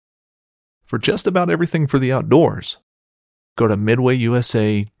for just about everything for the outdoors. Go to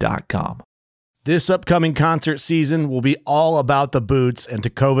MidwayUSA.com. This upcoming concert season will be all about the boots, and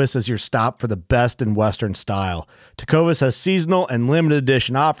Tecovas is your stop for the best in Western style. Tecovas has seasonal and limited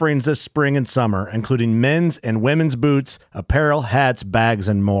edition offerings this spring and summer, including men's and women's boots, apparel, hats, bags,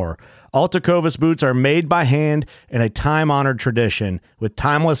 and more. All Tecovas boots are made by hand in a time-honored tradition with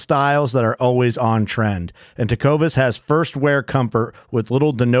timeless styles that are always on trend. And Tecovas has first wear comfort with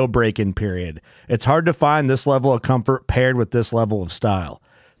little to no break-in period. It's hard to find this level of comfort paired with this level of style.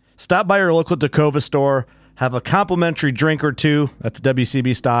 Stop by your local Tecovas store, have a complimentary drink or two, that's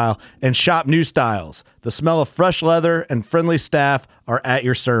WCB style, and shop new styles. The smell of fresh leather and friendly staff are at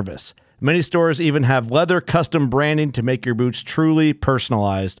your service. Many stores even have leather custom branding to make your boots truly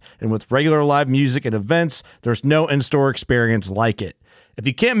personalized. And with regular live music and events, there's no in-store experience like it. If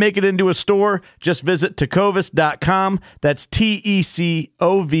you can't make it into a store, just visit tecovas.com. That's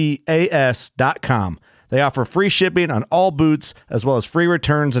TECOVAS.com. They offer free shipping on all boots, as well as free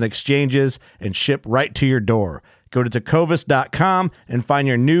returns and exchanges, and ship right to your door. Go to tecovas.com and find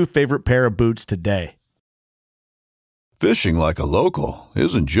your new favorite pair of boots today. Fishing like a local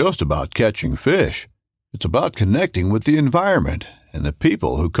isn't just about catching fish. It's about connecting with the environment and the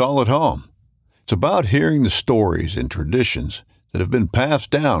people who call it home. It's about hearing the stories and traditions that have been passed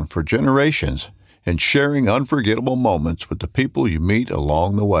down for generations and sharing unforgettable moments with the people you meet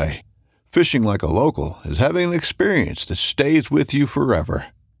along the way. Fishing like a local is having an experience that stays with you forever.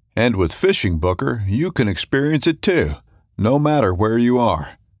 And with Fishing Booker, you can experience it too, no matter where you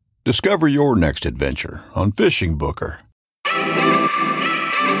are. Discover your next adventure on Fishing Booker.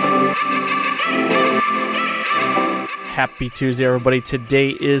 Happy Tuesday, everybody.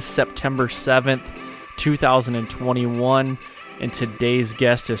 Today is September 7th, 2021, and today's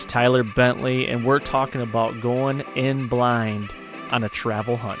guest is Tyler Bentley, and we're talking about going in blind on a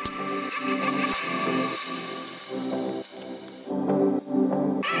travel hunt.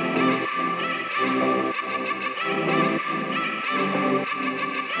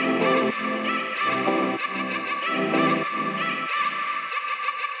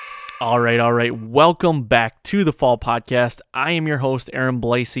 All right. Welcome back to the Fall Podcast. I am your host, Aaron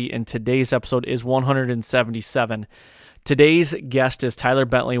Blasey, and today's episode is 177. Today's guest is Tyler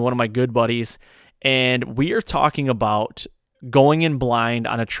Bentley, one of my good buddies, and we are talking about going in blind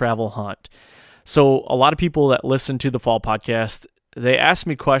on a travel hunt. So a lot of people that listen to the Fall Podcast, they ask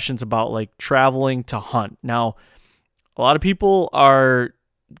me questions about like traveling to hunt. Now, a lot of people are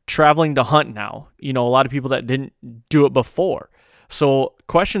traveling to hunt now. You know, a lot of people that didn't do it before. So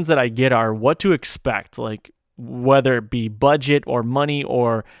questions that I get are what to expect, like whether it be budget or money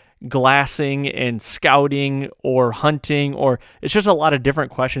or glassing and scouting or hunting, or it's just a lot of different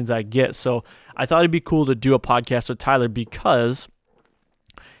questions I get. So I thought it'd be cool to do a podcast with Tyler because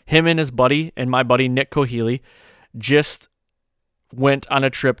him and his buddy and my buddy Nick Kohili just went on a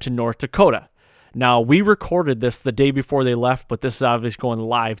trip to North Dakota. Now, we recorded this the day before they left, but this is obviously going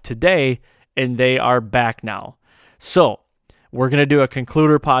live today, and they are back now. So we're going to do a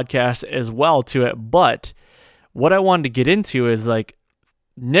concluder podcast as well to it. But what I wanted to get into is like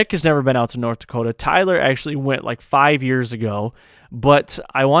Nick has never been out to North Dakota. Tyler actually went like 5 years ago, but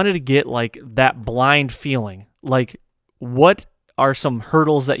I wanted to get like that blind feeling. Like, what are some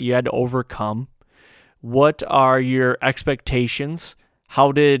hurdles that you had to overcome? What are your expectations?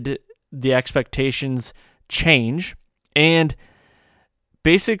 How did the expectations change? And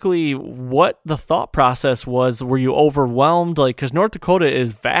basically what the thought process was. Were you overwhelmed? Like, because North Dakota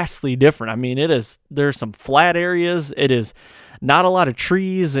is vastly different. I mean, there's some flat areas. It is not a lot of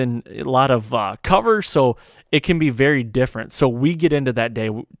trees and a lot of cover, so it can be very different. So we get into that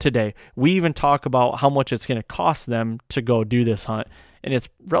today. We even talk about how much it's going to cost them to go do this hunt, and it's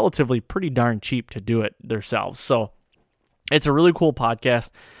relatively pretty darn cheap to do it themselves. So it's a really cool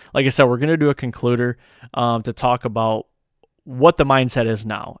podcast. Like I said, we're going to do a concluder to talk about what the mindset is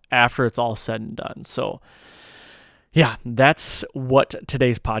now after it's all said and done. So yeah, that's what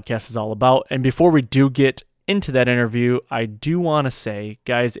today's podcast is all about. And before we do get into that interview, I do want to say,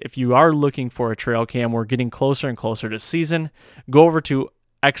 guys, if you are looking for a trail cam, we're getting closer and closer to season. Go over to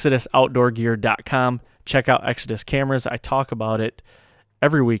ExodusOutdoorGear.com. Check out Exodus cameras. I talk about it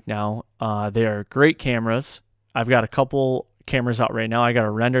every week now. They are great cameras. I've got a couple cameras out right now. I got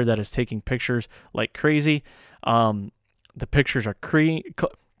a render that is taking pictures like crazy. The pictures are cream.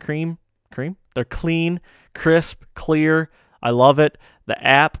 They're clean, crisp, clear. I love it. The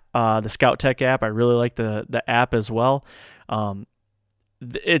app, the Scout Tech app, I really like the app as well.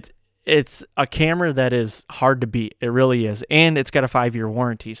 It's a camera that is hard to beat. It really is. And it's got a 5-year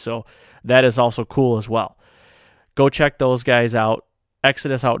warranty. So that is also cool as well. Go check those guys out.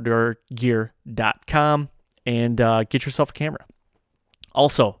 ExodusOutdoorGear.com and get yourself a camera.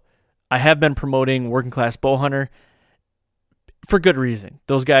 Also, I have been promoting Working Class Bowhunter for good reason.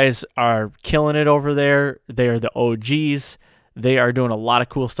 Those guys are killing it over there. They are the OGs. They are doing a lot of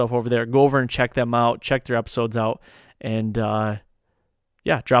cool stuff over there. Go over and check them out. Check their episodes out. And,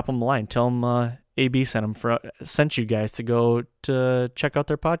 drop them a line. Tell them AB sent you guys to go to check out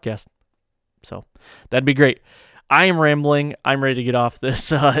their podcast. So that'd be great. I am rambling. I'm ready to get off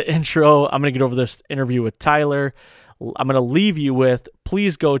this intro. I'm going to get over this interview with Tyler. I'm going to leave you with,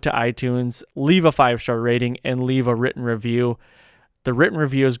 please go to iTunes, leave a 5-star rating, and leave a written review. The written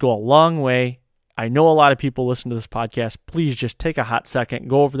reviews go a long way. I know a lot of people listen to this podcast. Please just take a hot second,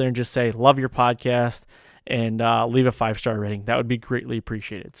 go over there and just say, love your podcast, and leave a 5-star rating. That would be greatly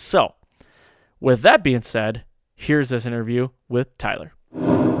appreciated. So, with that being said, here's this interview with Tyler.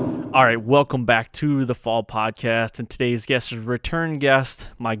 All right, welcome back to the Fall Podcast, and today's guest is return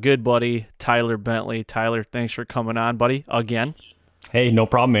guest, my good buddy, Tyler Bentley. Tyler, thanks for coming on, buddy, again. Hey, no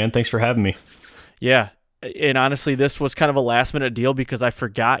problem, man. Thanks for having me. Yeah, and honestly, this was kind of a last-minute deal because I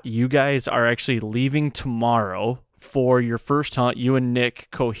forgot you guys are actually leaving tomorrow for your first hunt, you and Nick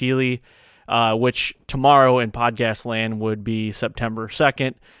Kohili, which tomorrow in podcast land would be September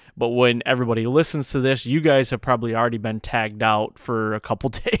 2nd. But when everybody listens to this, you guys have probably already been tagged out for a couple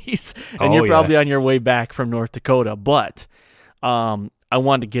days, and you're probably on your way back from North Dakota. But I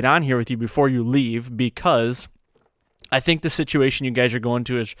wanted to get on here with you before you leave because I think the situation you guys are going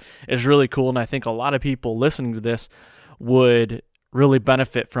to is really cool, and I think a lot of people listening to this would really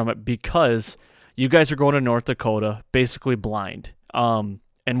benefit from it because you guys are going to North Dakota basically blind. And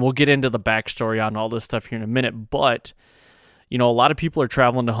we'll get into the backstory on all this stuff here in a minute, but you know, a lot of people are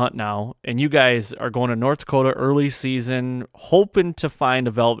traveling to hunt now, and you guys are going to North Dakota early season, hoping to find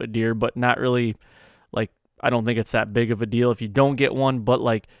a velvet deer, but not really, like, I don't think it's that big of a deal if you don't get one, but,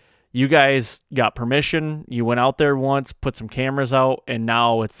 like, you guys got permission, you went out there once, put some cameras out, and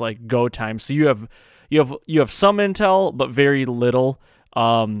now it's, like, go time. So you have some intel, but very little,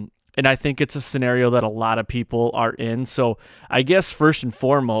 and I think it's a scenario that a lot of people are in. So I guess first and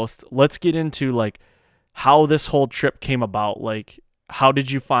foremost, let's get into, like, how this whole trip came about. Like, how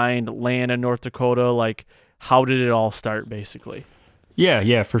did you find land in North Dakota? Like, how did it all start, basically?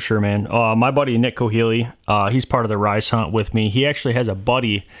 Yeah, for sure, man. My buddy Nick Kohili, he's part of the Rise Hunt with me. He actually has a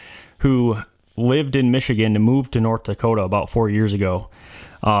buddy who lived in Michigan and moved to North Dakota about 4 years ago.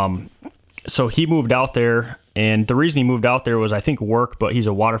 So he moved out there, and the reason he moved out there was, I think, work, but he's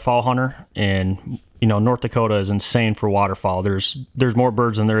a waterfowl hunter, and you know, North Dakota is insane for waterfowl. There's more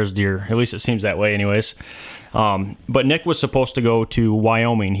birds than there is deer. At least it seems that way anyways. But Nick was supposed to go to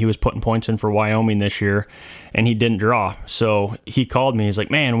Wyoming. He was putting points in for Wyoming this year, and he didn't draw. So he called me. He's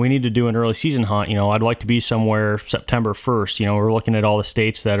like, man, we need to do an early season hunt. You know, I'd like to be somewhere September 1st. You know, we're looking at all the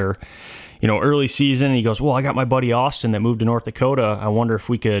states that are, you know, early season. And he goes, well, I got my buddy Austin that moved to North Dakota. I wonder if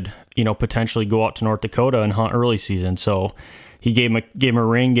we could, you know, potentially go out to North Dakota and hunt early season. So he gave him a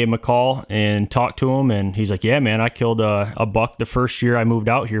ring, gave him a call, and talked to him. And he's like, yeah, man, I killed a buck the first year I moved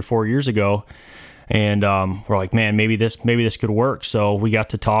out here 4 years ago. And we're like, man, maybe this could work. So we got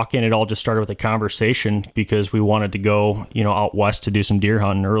to talking. It all just started with a conversation because we wanted to go, you know, out west to do some deer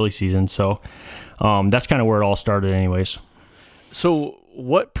hunting early season. So that's kind of where it all started anyways. So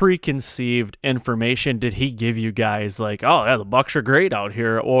what preconceived information did he give you guys? Like, oh, yeah, the bucks are great out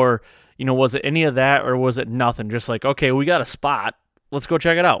here. Or, you know, was it any of that, or was it nothing? Just like, okay, we got a spot. Let's go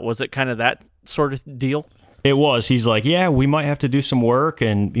check it out. Was it kind of that sort of deal? It was. He's like, yeah, we might have to do some work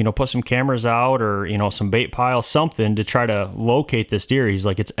and, you know, put some cameras out or, you know, some bait piles, something to try to locate this deer. He's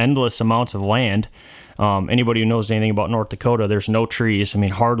like, it's endless amounts of land. Anybody who knows anything about North Dakota, there's no trees. I mean,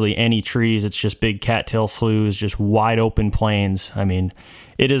 hardly any trees. It's just big cattail sloughs, just wide open plains. I mean,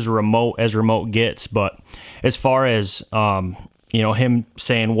 it is remote as remote gets. But as far as, you know, him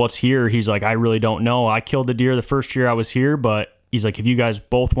saying what's here, he's like, I really don't know. I killed the deer the first year I was here, but he's like, if you guys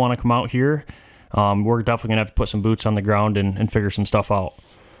both want to come out here, we're definitely going to have to put some boots on the ground and figure some stuff out.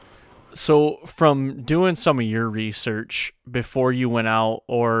 So from doing some of your research before you went out,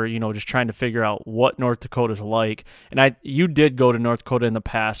 or, you know, just trying to figure out what North Dakota's like, and you did go to North Dakota in the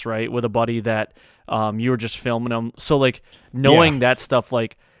past, right, with a buddy that you were just filming them. So, like, knowing that stuff,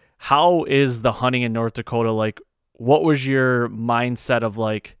 like, how is the hunting in North Dakota? Like, what was your mindset of,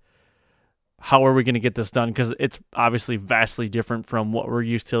 like, how are we going to get this done? Because it's obviously vastly different from what we're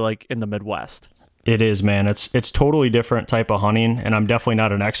used to, like, in the Midwest. It is, man. It's totally different type of hunting, and I'm definitely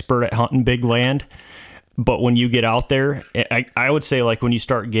not an expert at hunting big land. But when you get out there, I would say, like, when you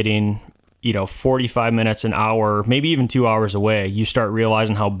start getting, you know, 45 minutes, an hour, maybe even 2 hours away, you start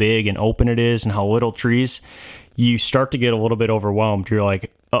realizing how big and open it is and how little trees. you start to get a little bit overwhelmed. You're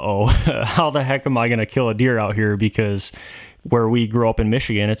like, uh-oh, how the heck am I going to kill a deer out here? Because where we grew up in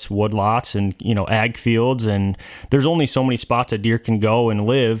Michigan, it's woodlots and, ag fields, and there's only so many spots a deer can go and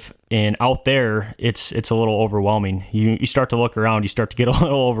live. And out there, it's a little overwhelming. You start to look around, you start to get a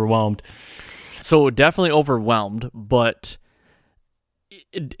little overwhelmed. So definitely overwhelmed, but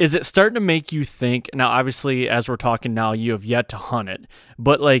is it starting to make you think, now obviously as we're talking now, you have yet to hunt it,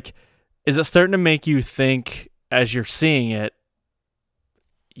 but like, is it starting to make you think as you're seeing it,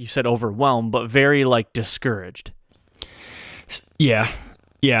 you said overwhelmed, but very like discouraged? Yeah.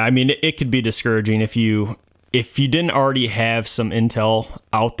 I mean, it could be discouraging if you didn't already have some intel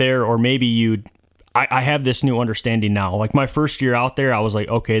out there, or maybe I have this new understanding now. Like my first year out there, I was like,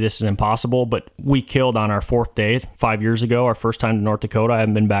 okay, this is impossible, but we killed on our 4th day 5 years ago, our first time to North Dakota. I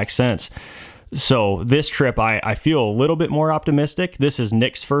haven't been back since. So this trip, I feel a little bit more optimistic. This is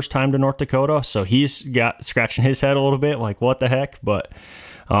Nick's first time to North Dakota, so he's got scratching his head a little bit, like what the heck? But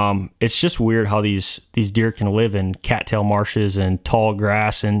it's just weird how these deer can live in cattail marshes and tall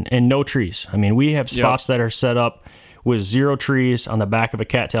grass and no trees. I mean, we have spots that are set up with 0 trees on the back of a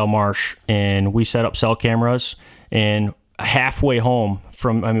cattail marsh, and we set up cell cameras, and halfway home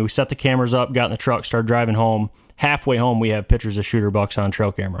we set the cameras up, got in the truck, started driving home. Halfway home, we have pictures of shooter bucks on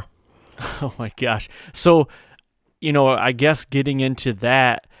trail camera. Oh my gosh. So, I guess getting into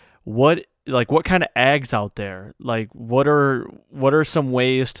that, what kind of ag's out there? Like what are some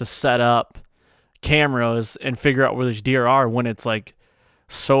ways to set up cameras and figure out where these deer are when it's like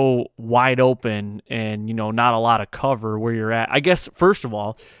so wide open and, not a lot of cover where you're at? I guess, first of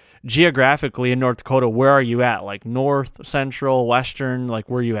all, geographically in North Dakota, where are you at? Like north, central, western, like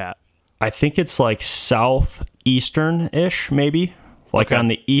where are you at? I think it's like southeastern-ish, maybe. Like on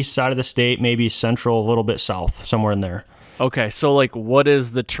the east side of the state, maybe central, a little bit south, somewhere in there. Okay, so like what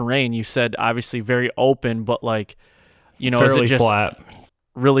is the terrain? You said obviously very open, but like, fairly is it just flat?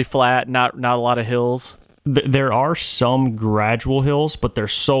 Really flat, not a lot of hills? There are some gradual hills, but they're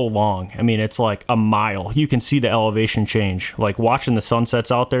so long. I mean, it's like a mile. You can see the elevation change. Like watching the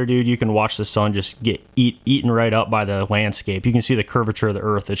sunsets out there, dude, you can watch the sun just get eaten right up by the landscape. You can see the curvature of the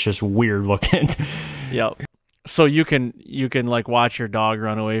earth. It's just weird looking. Yep. So you can like watch your dog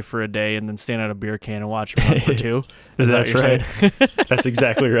run away for a day and then stand at a beer can and watch him run for 2. That's right. That's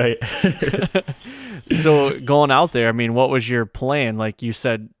exactly right. So going out there, I mean, what was your plan? Like you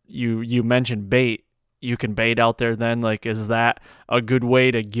said, you mentioned bait. You can bait out there then? Like, is that a good way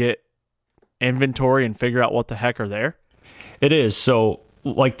to get inventory and figure out what the heck are there? It is. So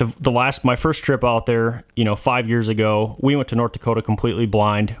like my first trip out there, 5 years ago, we went to North Dakota completely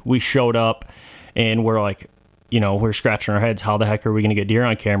blind. We showed up and we're like, we're scratching our heads. How the heck are we going to get deer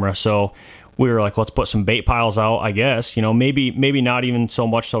on camera? So we were like, let's put some bait piles out, I guess, maybe not even so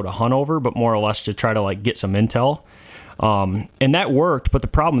much so to hunt over, but more or less to try to like get some intel. And that worked. But the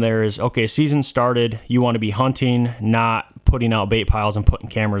problem there is, okay, season started. You want to be hunting, not putting out bait piles and putting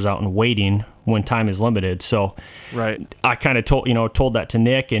cameras out and waiting when time is limited. So right. I kind of told that to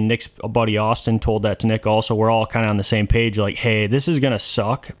Nick, and Nick's buddy Austin told that to Nick also. We're all kind of on the same page, like, hey, this is going to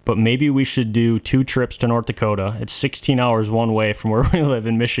suck, but maybe we should do 2 trips to North Dakota. It's 16 hours one way from where we live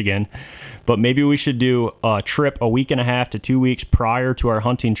in Michigan, but maybe we should do a trip a week and a half to 2 weeks prior to our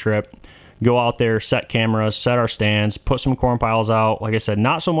hunting trip. Go out there, set cameras, set our stands, put some corn piles out. Like I said,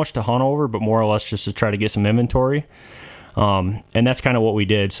 not so much to hunt over, but more or less just to try to get some inventory. And that's kind of what we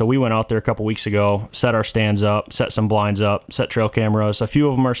did. So we went out there a couple weeks ago, set our stands up, set some blinds up, set trail cameras. A few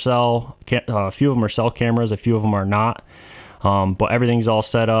of them are cell cameras, a few of them are not. But everything's all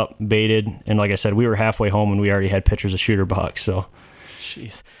set up, baited, and like I said, we were halfway home and we already had pictures of shooter bucks. So,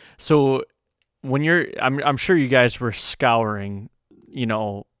 jeez. So when I'm sure you guys were scouring,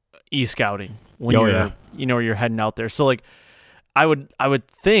 e-scouting when you're heading out there. So like, I would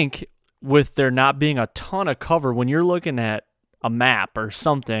think, with there not being a ton of cover, when you're looking at a map or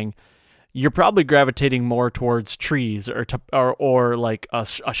something, you're probably gravitating more towards trees or like a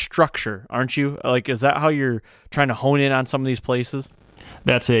structure, aren't you? Like, is that how you're trying to hone in on some of these places?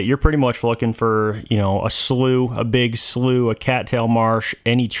 That's it. You're pretty much looking for, a big slough, a cattail marsh,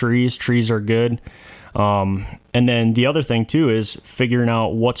 any trees. Trees are good. And then the other thing too is figuring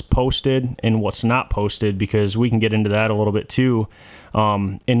out what's posted and what's not posted, because we can get into that a little bit too.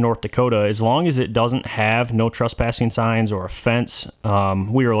 In North Dakota, as long as it doesn't have no trespassing signs or a fence,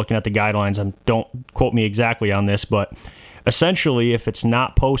 we were looking at the guidelines, and don't quote me exactly on this, but essentially if it's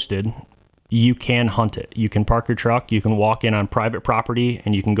not posted, you can hunt it. You can park your truck, you can walk in on private property,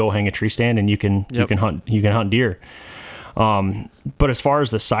 and you can go hang a tree stand, and you can hunt deer. But as far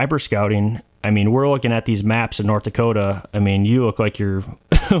as the cyber scouting, I mean, we're looking at these maps in North Dakota. I mean, you look like you're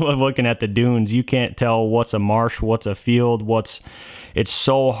looking at the dunes. You can't tell what's a marsh, what's a field, it's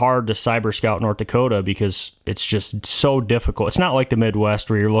so hard to cyber scout North Dakota because it's just so difficult. It's not like the Midwest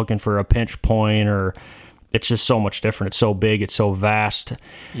where you're looking for a pinch point, or it's just so much different. It's so big, it's so vast.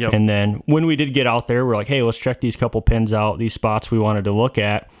 Yep. And then when we did get out there, we're like, hey, let's check these couple pins out, these spots we wanted to look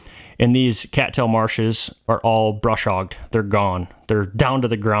at. And these cattail marshes are all brush hogged. They're gone. They're down to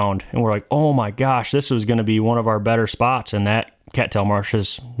the ground. And we're like, oh my gosh, this was going to be one of our better spots. And that cattail marsh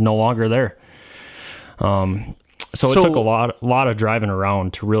is no longer there. So it took a lot of driving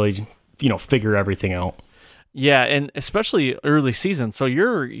around to really, figure everything out. Yeah, and especially early season. So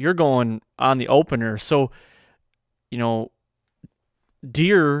you're going on the opener. So,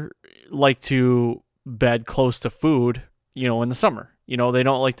 deer like to bed close to food, in the summer. They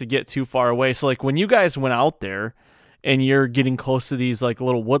don't like to get too far away. So like when you guys went out there and you're getting close to these like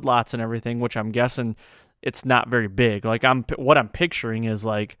little woodlots and everything, which I'm guessing it's not very big. Like what I'm picturing is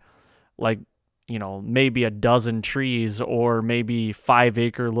like maybe a dozen trees or maybe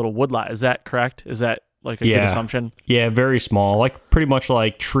 5-acre little woodlot. Is that correct? Is that like a good assumption? Yeah, very small. Like pretty much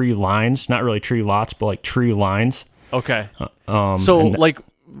like tree lines, not really tree lots, but like tree lines. Okay.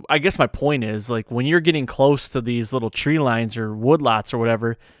 I guess my point is, like, when you're getting close to these little tree lines or woodlots or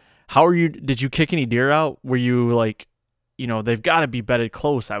whatever, did you kick any deer out? Were you like, they've got to be bedded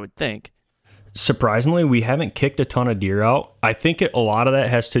close, I would think. Surprisingly, we haven't kicked a ton of deer out. I think a lot of that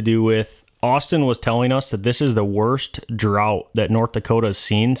has to do with Austin was telling us that this is the worst drought that North Dakota has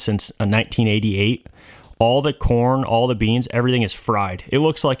seen since 1988. All the corn, all the beans, everything is fried. It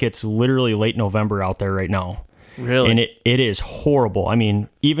looks like it's literally late November out there right now. Really? And it is horrible. I mean,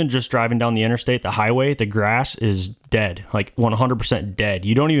 even just driving down the interstate, the highway, the grass is dead, like 100% dead.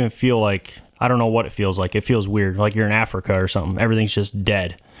 You don't even feel like, I don't know what it feels like. It feels weird, like you're in Africa or something. Everything's just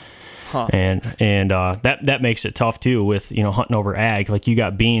dead. Huh. And that makes it tough too with, hunting over ag. Like you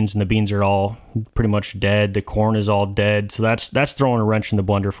got beans and the beans are all pretty much dead. The corn is all dead. So that's throwing a wrench in the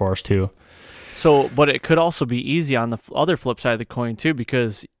blender for us too. So, but it could also be easy on the other flip side of the coin too,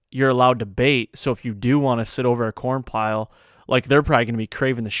 because you're allowed to bait. So if you do want to sit over a corn pile, like they're probably going to be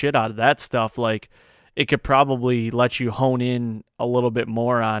craving the shit out of that stuff. Like it could probably let you hone in a little bit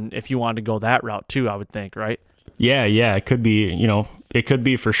more on if you wanted to go that route too, I would think, right? Yeah, it could be, it could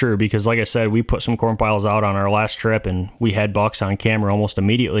be for sure, because like I said, we put some corn piles out on our last trip and we had bucks on camera almost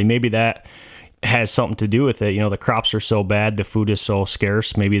immediately. Maybe that has something to do with it. The crops are so bad, the food is so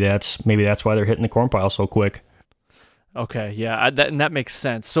scarce. Maybe that's why they're hitting the corn pile so quick. Okay, yeah, that makes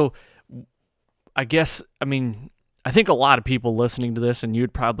sense. So I guess, I think a lot of people listening to this, and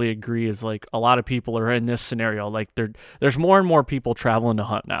you'd probably agree, is like a lot of people are in this scenario. Like there's more and more people traveling to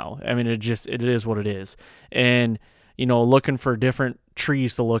hunt now. It is what it is. And, looking for different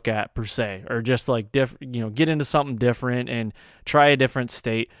trees to look at per se, or just like get into something different and try a different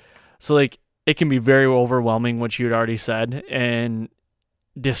state. So like it can be very overwhelming, which you'd already said, and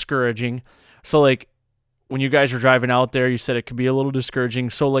discouraging. So like, when you guys were driving out there, you said it could be a little discouraging.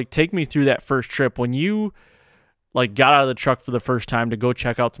 So like, take me through that first trip when you like got out of the truck for the first time to go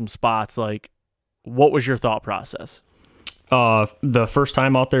check out some spots. Like, what was your thought process? The first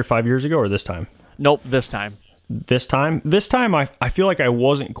time out there 5 years ago, or this time? Nope, this time. This time, I feel like I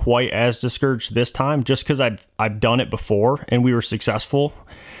wasn't quite as discouraged this time, just because I've done it before and we were successful.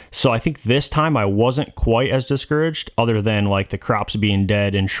 So I think this time I wasn't quite as discouraged, other than like the crops being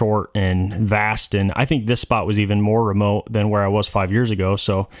dead and short and vast. And I think this spot was even more remote than where I was 5 years ago.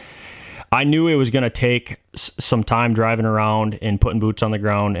 So I knew it was going to take some time driving around and putting boots on the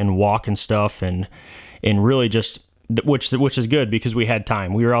ground and walking stuff and really just, which is good because we had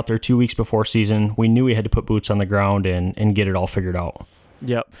time. We were out there 2 weeks before season. We knew we had to put boots on the ground and get it all figured out.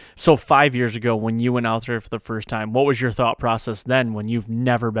 Yep. So 5 years ago, when you went out there for the first time, what was your thought process then when you've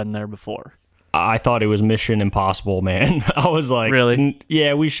never been there before? I thought it was mission impossible, man. I was like, really?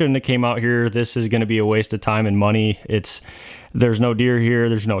 Yeah, we shouldn't have came out here. This is going to be a waste of time and money. There's no deer here.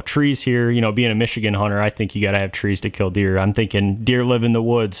 There's no trees here. Being a Michigan hunter, I think you got to have trees to kill deer. I'm thinking deer live in the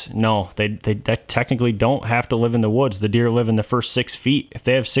woods. No, they technically don't have to live in the woods. The deer live in the first 6 feet. If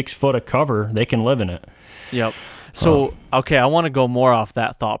they have 6 foot of cover, they can live in it. Yep. So, okay, I want to go more off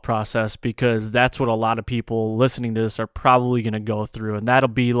that thought process, because that's what a lot of people listening to this are probably going to go through. And that'll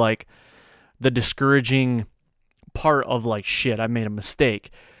be like the discouraging part of like, shit, I made a mistake.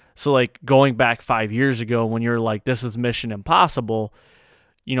 So like going back 5 years ago when you're like, this is mission impossible,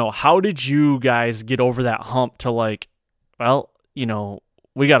 how did you guys get over that hump to like, well,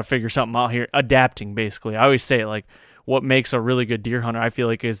 we got to figure something out here, adapting basically. I always say like, what makes a really good deer hunter, I feel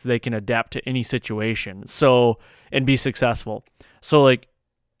like, is they can adapt to any situation. So, and be successful. So like,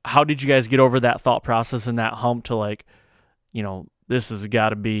 how did you guys get over that thought process and that hump to like, this has got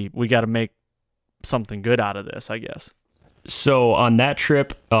to be, we got to make something good out of this, I guess. So on that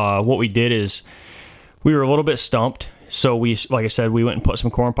trip, what we did is we were a little bit stumped. So we, like I said, we went and put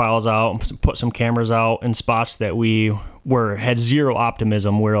some corn piles out, and put some cameras out in spots that we had zero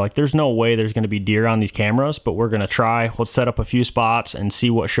optimism. We were like, there's no way there's going to be deer on these cameras, but we're going to try. Let's set up a few spots and see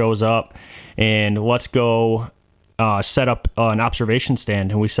what shows up, and let's go set up an observation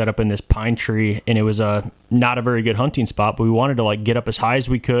stand. And we set up in this pine tree, and it was not a very good hunting spot, but we wanted to like get up as high as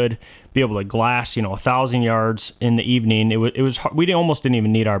we could, be able to glass 1,000 yards in the evening. It was we almost didn't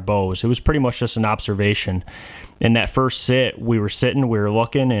even need our bows. It was pretty much just an observation. In that first sit, we were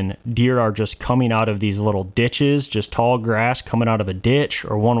looking, and deer are just coming out of these little ditches, just tall grass coming out of a ditch,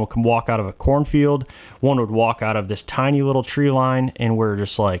 or one would come walk out of a cornfield, one would walk out of this tiny little tree line, and we're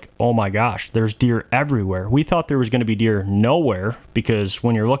just like, oh my gosh, there's deer everywhere. We thought there was going to be deer nowhere, because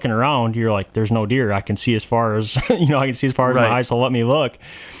when you're looking around, you're like, there's no deer. I can see as far as, I can see as far as my eyes will let me look.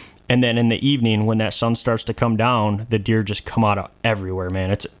 And then in the evening, when that sun starts to come down, the deer just come out of everywhere,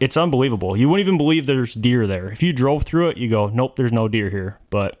 man. It's unbelievable. You wouldn't even believe there's deer there. If you drove through it, you go, nope, there's no deer here.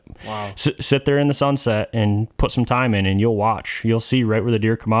 But wow. Sit there in the sunset and put some time in, and you'll watch. You'll see right where the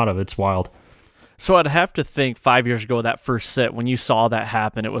deer come out of. It's wild. So I'd have to think 5 years ago, that first sit, when you saw that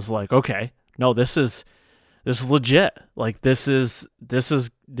happen, it was like, okay, no, this is legit. Like this is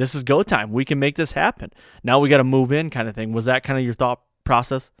go time. We can make this happen. Now we got to move in, kind of thing. Was that kind of your thought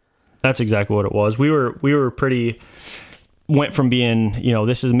process? That's exactly what it was. We were went from being,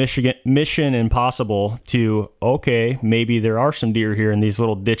 this is mission impossible to, okay, maybe there are some deer here in these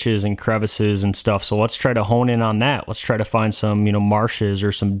little ditches and crevices and stuff. So let's try to hone in on that. Let's try to find some, marshes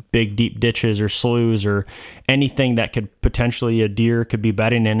or some big deep ditches or sloughs or anything that could potentially a deer could be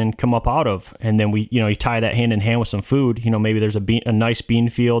bedding in and come up out of. And then we, you tie that hand in hand with some food. Maybe there's a nice bean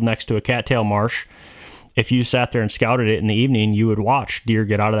field next to a cattail marsh. If you sat there and scouted it in the evening, you would watch deer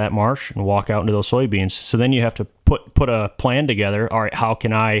get out of that marsh and walk out into those soybeans. So then you have to put a plan together. All right, how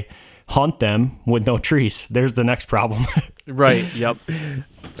can I hunt them with no trees? There's the next problem. Right, yep.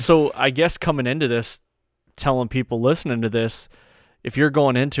 So I guess coming into this, telling people listening to this, if you're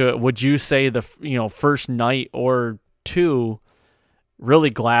going into it, would you say the first night or two really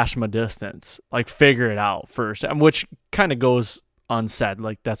glass from a distance? Like figure it out first, which kind of goes unsaid.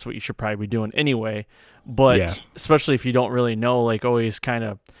 Like that's what you should probably be doing anyway. But especially if you don't really know, like always kind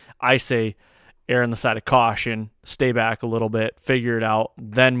of, I say, err on the side of caution, stay back a little bit, figure it out,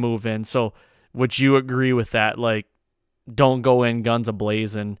 then move in. So would you agree with that? Like, don't go in guns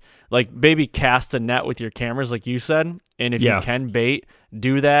a-blazing. Like, maybe cast a net with your cameras, like you said. And if you can bait,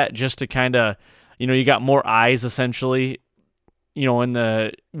 do that just to kind of, you got more eyes essentially, in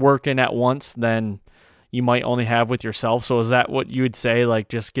the working at once than you might only have with yourself. So is that what you would say? Like,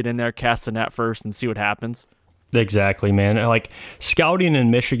 just get in there, cast the net first, and see what happens? Exactly, man. Like, scouting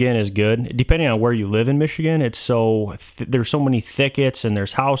in Michigan is good. Depending on where you live in Michigan, it's there's so many thickets and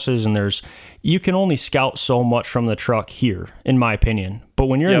there's houses and you can only scout so much from the truck here, in my opinion. But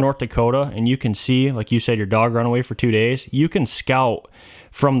when you're in North Dakota and you can see, like you said, your dog run away for 2 days, you can scout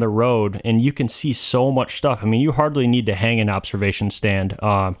from the road and you can see so much stuff. I mean, you hardly need to hang an observation stand.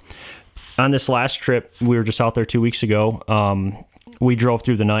 On this last trip, we were just out there 2 weeks ago. We drove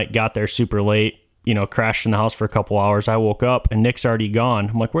through the night, got there super late, crashed in the house for a couple hours. I woke up and Nick's already gone.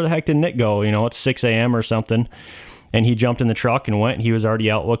 I'm like, where the heck did Nick go? It's 6 a.m. or something. And he jumped in the truck and went, and he was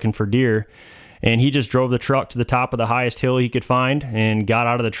already out looking for deer. And he just drove the truck to the top of the highest hill he could find and got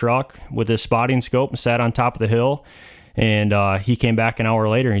out of the truck with his spotting scope and sat on top of the hill. And he came back an hour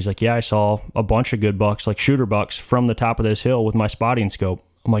later and he's like, yeah, I saw a bunch of good bucks, like shooter bucks, from the top of this hill with my spotting scope.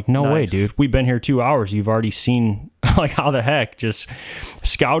 I'm like, no way, dude. We've been here 2 hours. You've already seen, like, how the heck? Just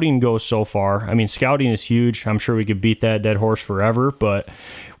scouting goes so far. I mean, scouting is huge. I'm sure we could beat that dead horse forever. But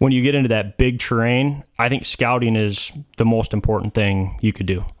when you get into that big terrain, I think scouting is the most important thing you could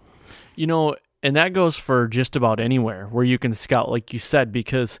do. And that goes for just about anywhere where you can scout, like you said,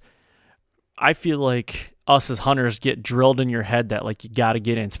 because I feel like us as hunters get drilled in your head that, like, you got to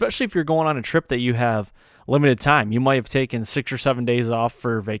get in, especially if you're going on a trip that you have limited time. You might have taken 6 or 7 days off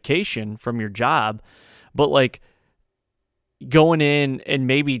for vacation from your job, but like going in and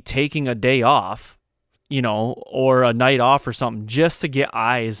maybe taking a day off, or a night off or something, just to get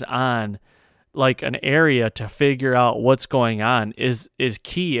eyes on like an area to figure out what's going on is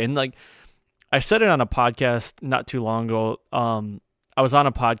key. And like I said it on a podcast not too long ago. I was on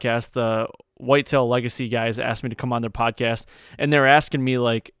a podcast, the Whitetail Legacy guys asked me to come on their podcast, and they're asking me,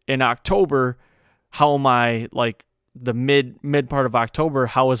 like, in October, how am I, like, the mid part of October,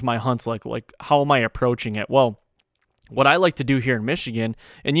 how is my hunts like how am I approaching it? Well, what I like to do here in Michigan,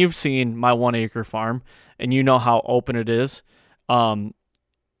 and you've seen my 1 acre farm, and you know how open it is.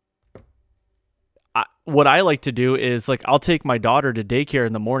 What I like to do is, like, I'll take my daughter to daycare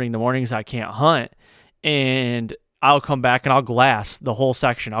in the morning. The mornings I can't hunt, and I'll come back and I'll glass the whole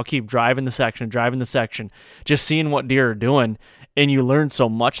section. I'll keep driving the section, just seeing what deer are doing. And you learn so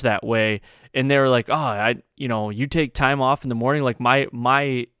much that way. And they were like, oh, you take time off in the morning. Like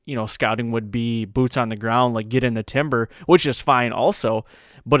my scouting would be boots on the ground, like get in the timber, which is fine also.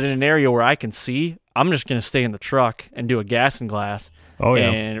 But in an area where I can see, I'm just going to stay in the truck and do a gas and glass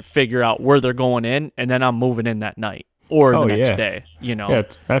and figure out where they're going in. And then I'm moving in that night or the next day, Yeah,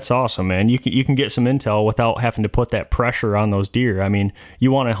 that's awesome, man. You can get some intel without having to put that pressure on those deer. I mean, you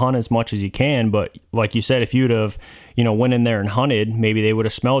want to hunt as much as you can, but like you said, if you'd have, went in there and hunted, maybe they would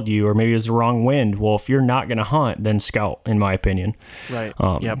have smelled you, or maybe it was the wrong wind. Well, if you're not going to hunt, then scout, in my opinion. Right.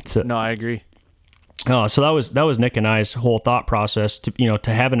 No, I agree. So that was Nick and I's whole thought process.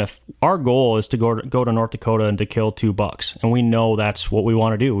 Our goal is to go to North Dakota and to kill 2 bucks, and we know that's what we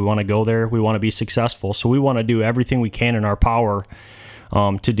want to do. We want to go there. We want to be successful. So we want to do everything we can in our power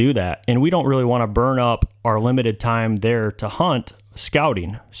to do that. And we don't really want to burn up our limited time there to hunt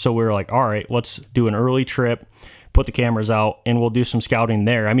scouting. So we're like, all right, let's do an early trip, put the cameras out, and we'll do some scouting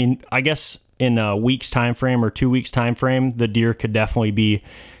there. I mean, I guess in a week's time frame or 2 weeks time frame, the deer could definitely be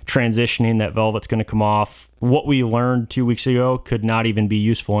transitioning. That velvet's going to come off. What we learned 2 weeks ago could not even be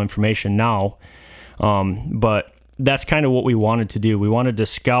useful information now. But that's kind of what we wanted to do. We wanted to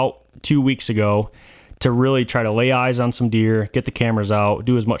scout 2 weeks ago to really try to lay eyes on some deer, get the cameras out,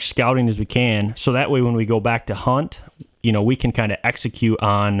 do as much scouting as we can. So that way, when we go back to hunt, we can kind of execute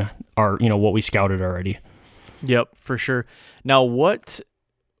on our, what we scouted already. Yep, for sure. Now, what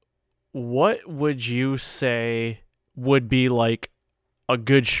would you say would be like a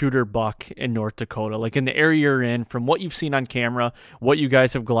good shooter buck in North Dakota? Like in the area you're in, from what you've seen on camera, what you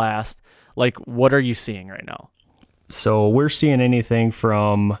guys have glassed, like what are you seeing right now? So we're seeing anything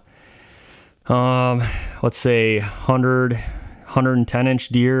from, let's say 100, 110-inch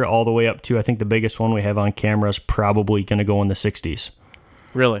deer all the way up to, I think the biggest one we have on camera is probably going to go in the 60s.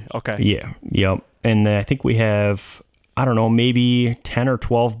 Really? Okay. Yeah. Yep. And I think we have, I don't know, maybe 10 or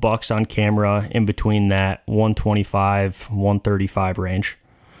 12 bucks on camera in between that 125, 135 range.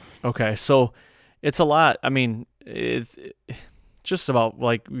 Okay. So it's a lot. I mean, it's just about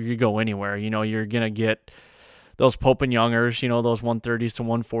like you go anywhere, you're going to get those Pope and Youngers, those 130s to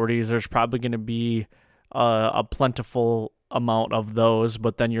 140s. There's probably going to be a plentiful amount of those,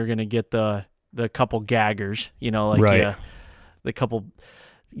 but then you're going to get the couple gaggers, right. The couple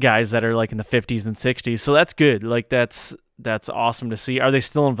guys that are like in the 50s and 60s. So that's good. Like that's awesome to see. Are they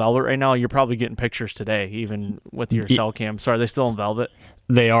still in velvet right now? You're probably getting pictures today, even with your cell cam. So are they still in velvet?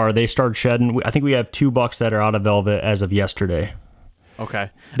 They are. They started shedding. I think we have 2 bucks that are out of velvet as of yesterday. Okay.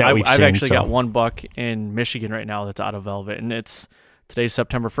 I've actually got 1 buck in Michigan right now that's out of velvet, and today's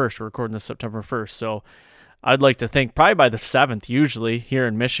September 1st. We're recording this September 1st. So I'd like to think probably by the 7th, usually here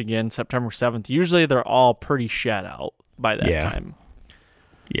in Michigan, September 7th, usually they're all pretty shed out by that time.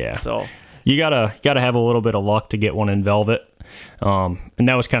 Yeah. So you gotta have a little bit of luck to get one in velvet. And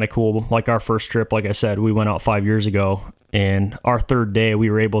that was kind of cool. Like our first trip, like I said, we went out 5 years ago, and our third day we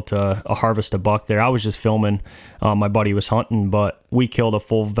were able to harvest a buck there. I was just filming. My buddy was hunting, but we killed a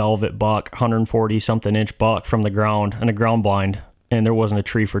full velvet buck, 140 something inch buck from the ground in a ground blind. And there wasn't a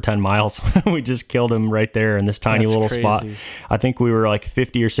tree for 10 miles. We just killed him right there in this tiny little spot. I think we were like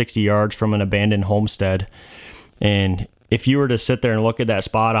 50 or 60 yards from an abandoned homestead. And if you were to sit there and look at that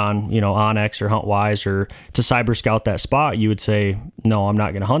spot on, Onyx or HuntWise or to cyber scout that spot, you would say, no, I'm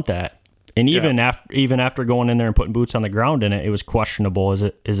not going to hunt that. And even after going in there and putting boots on the ground in it, it was questionable. Is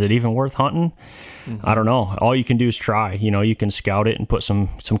it even worth hunting? Mm-hmm. I don't know. All you can do is try. You can scout it and put some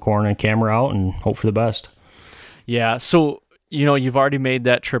corn and camera out and hope for the best. Yeah. So, you've already made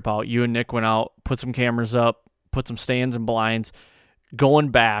that trip out. You and Nick went out, put some cameras up, put some stands and blinds. Going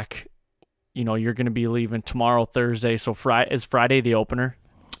back, you're going to be leaving tomorrow, Thursday. So is Friday the opener?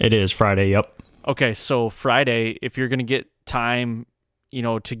 It is Friday, yep. Okay, so Friday, if you're going to get time,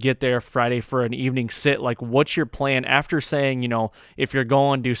 to get there Friday for an evening sit, like what's your plan after saying, if you're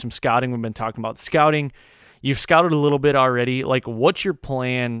going, do some scouting. We've been talking about scouting. You've scouted a little bit already. Like what's your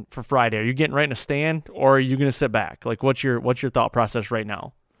plan for Friday? Are you getting right in a stand or are you going to sit back? Like what's your thought process right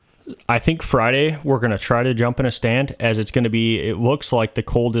now? I think Friday we're going to try to jump in a stand, as it's going to be, it looks like the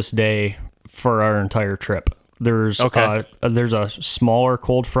coldest day for our entire trip. There's a smaller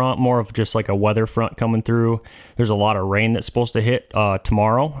cold front, more of just like a weather front coming through. There's a lot of rain that's supposed to hit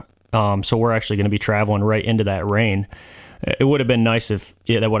tomorrow. So we're actually going to be traveling right into that rain. It would have been nice if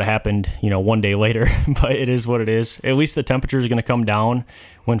that would have happened, one day later, but it is what it is. At least the temperature is going to come down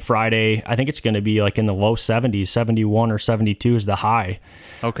when Friday. I think it's going to be like in the low 70s, 71 or 72 is the high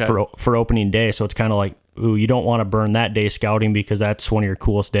for opening day. So it's kind of like, ooh, you don't want to burn that day scouting because that's one of your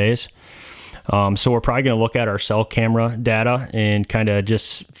coolest days. So we're probably going to look at our cell camera data and kind of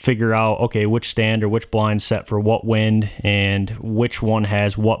just figure out, okay, which stand or which blind set for what wind and which one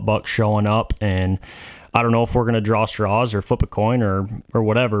has what buck showing up. And I don't know if we're going to draw straws or flip a coin or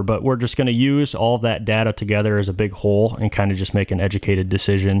whatever, but we're just going to use all of that data together as a big whole and kind of just make an educated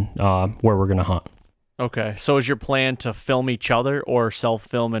decision where we're going to hunt. Okay. So is your plan to film each other or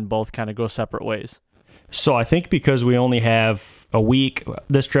self-film and both kind of go separate ways? So I think because we only have a week,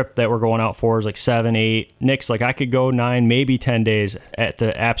 this trip that we're going out for is like 7, 8. Nick's like, I could go 9, maybe 10 days at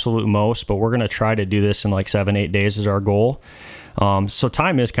the absolute most, but we're going to try to do this in like 7, 8 days is our goal. So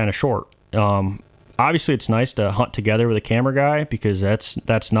time is kind of short. Obviously it's nice to hunt together with a camera guy because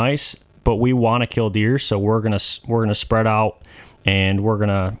that's nice, but we want to kill deer. So we're going to spread out and we're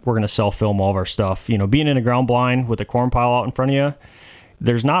going to self film all of our stuff. Being in a ground blind with a corn pile out in front of you,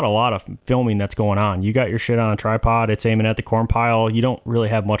 there's not a lot of filming that's going on. You got your shit on a tripod, it's aiming at the corn pile. You don't really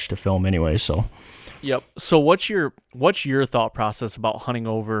have much to film anyway, so. Yep. So what's your thought process about hunting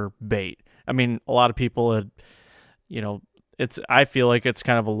over bait? I mean, a lot of people I feel like it's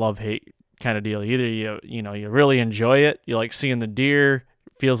kind of a love-hate kind of deal. Either you really enjoy it, you like seeing the deer,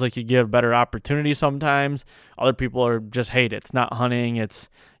 feels like you get a better opportunity sometimes. Other people are just hate it. It's not hunting, it's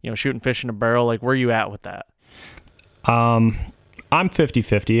shooting fish in a barrel. Like, where are you at with that? I'm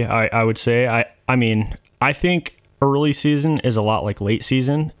 50-50, I would say. I mean, I think early season is a lot like late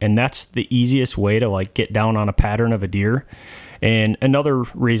season, and that's the easiest way to like get down on a pattern of a deer. And another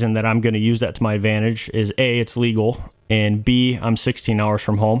reason that I'm going to use that to my advantage is A, it's legal, and B, I'm 16 hours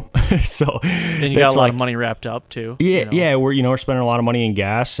from home. So then you got a lot of money wrapped up too. Yeah, we're spending a lot of money in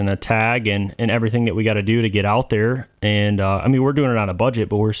gas and a tag and everything that we got to do to get out there. And we're doing it on a budget,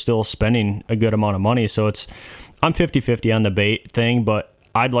 but we're still spending a good amount of money. So I'm 50-50 on the bait thing, but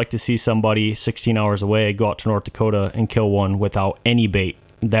I'd like to see somebody 16 hours away go out to North Dakota and kill one without any bait.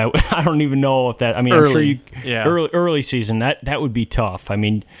 That I don't even know if that. I mean, early, I'm sure early season that would be tough. I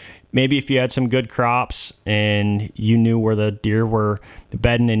mean, maybe if you had some good crops and you knew where the deer were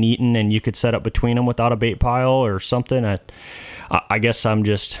bedding and eating, and you could set up between them without a bait pile or something. I guess I'm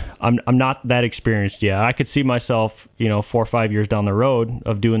not that experienced yet. I could see myself, 4 or 5 years down the road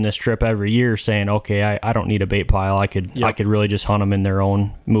of doing this trip every year, saying, okay, I don't need a bait pile. I could really just hunt them in their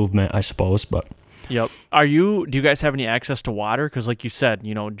own movement, I suppose. But yep. Do you guys have any access to water? Because like you said,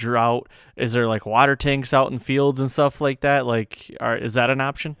 drought. Is there like water tanks out in fields and stuff like that? Is that an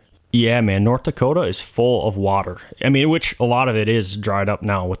option? Yeah, man, North Dakota is full of water. I mean, which a lot of it is dried up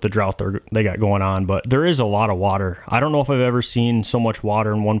now with the drought they got going on, but there is a lot of water. I don't know if I've ever seen so much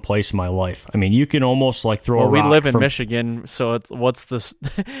water in one place in my life. I mean, you can almost like throw a rock. We live in Michigan, so what's this?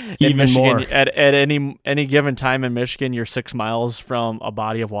 Even Michigan, more. At any given time in Michigan, you're 6 miles from a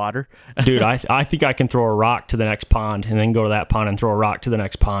body of water. Dude, I think I can throw a rock to the next pond and then go to that pond and throw a rock to the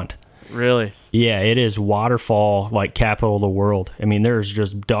next pond. Really? Yeah, it is waterfall like capital of the world. I mean, there's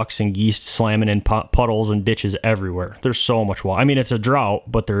just ducks and geese slamming in puddles and ditches everywhere. There's so much water. I mean, it's a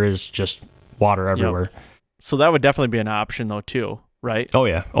drought, but there is just water everywhere. Yep. So that would definitely be an option though too, right? Oh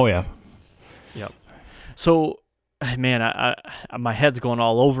yeah. Yep. So, man, I my head's going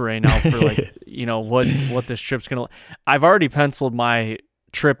all over right now for like, what this trip's going to. I've already penciled my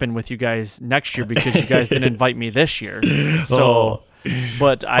trip in with you guys next year because you guys didn't invite me this year. So,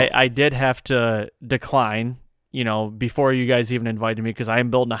 but I did have to decline, before you guys even invited me because I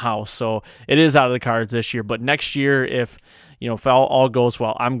am building a house. So it is out of the cards this year. But next year, if all goes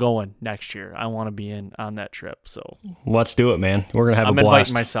well, I'm going next year. I want to be in on that trip. So let's do it, man. We're going to have a blast. I'm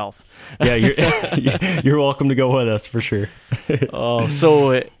inviting myself. Yeah, you're welcome to go with us for sure.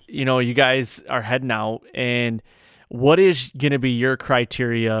 So, you guys are heading out, and what is going to be your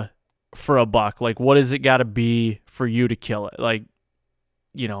criteria for a buck? Like, what has it got to be for you to kill it? Like,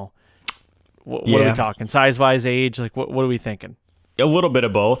 what are we talking? Size-wise, age? Like, what are we thinking? A little bit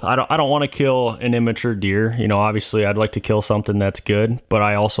of both. I don't want to kill an immature deer. Obviously I'd like to kill something that's good, but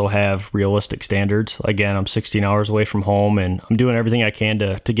I also have realistic standards. Again, I'm 16 hours away from home, and I'm doing everything I can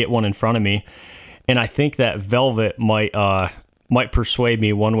to get one in front of me. And I think that velvet might persuade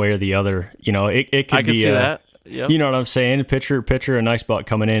me one way or the other. It could I can be see that. Yep. You know what I'm saying? Picture a nice buck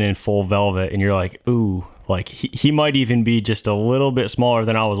coming in full velvet, and you're like, ooh, like he might even be just a little bit smaller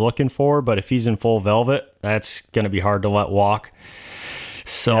than I was looking for, but if he's in full velvet, that's going to be hard to let walk.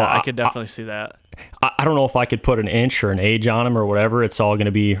 So yeah, I could definitely see that. I don't know if I could put an inch or an age on him or whatever. It's all going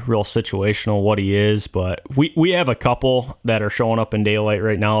to be real situational what he is. But we have a couple that are showing up in daylight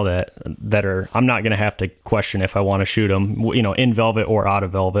right now that are, I'm not going to have to question if I want to shoot them, in velvet or out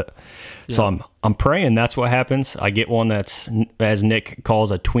of velvet. Yeah. So I'm praying that's what happens. I get one that's, as Nick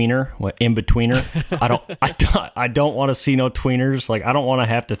calls, a tweener, in betweener. I don't want to see no tweeners. Like, I don't want to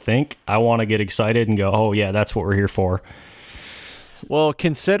have to think. I want to get excited and go, oh yeah, that's what we're here for. Well,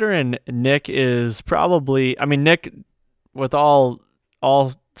 considering Nick is probably, Nick, with all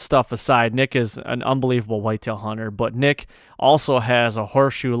stuff aside, Nick is an unbelievable whitetail hunter, but Nick also has a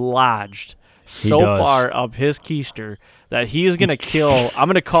horseshoe lodged so far up his keister that he's going to kill, I'm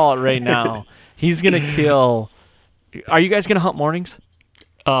going to call it right now, he's going to kill, are you guys going to hunt mornings?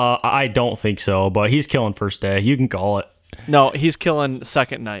 I don't think so, but he's killing first day. You can call it. No, he's killing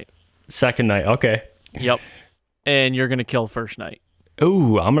second night. Second night, okay. Yep. And you're going to kill first night.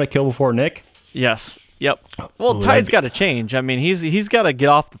 Ooh, I'm going to kill before Nick? Yes. Yep. Well, tide's got to change. I mean, he's got to get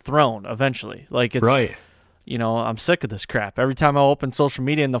off the throne eventually. Like, it's right. I'm sick of this crap. Every time I open social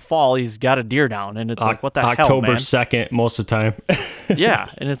media in the fall, he's got a deer down, and it's like, what the hell, man? October 2nd most of the time. Yeah,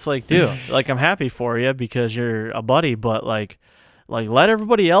 and it's like, dude, like, I'm happy for you because you're a buddy, but like let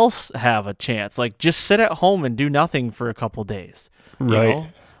everybody else have a chance. Like, just sit at home and do nothing for a couple days.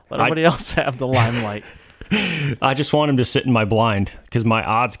 Right. Let everybody else have the limelight. I just want him to sit in my blind because my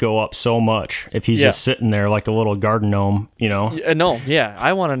odds go up so much if he's just sitting there like a little garden gnome, A gnome, yeah.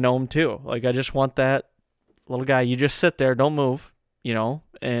 I want a gnome too. Like, I just want that little guy. You just sit there, don't move,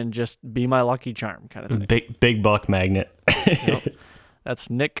 and just be my lucky charm kind of thing. Big buck magnet. Yep. That's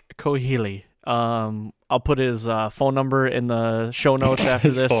Nick Kohili. I'll put his phone number in the show notes after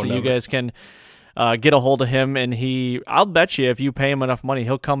this so you guys can get a hold of him, and I'll bet you if you pay him enough money,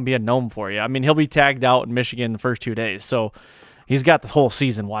 he'll come be a gnome for you. I mean, he'll be tagged out in Michigan the first 2 days, so he's got the whole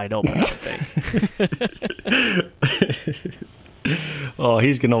season wide open, I think. Oh,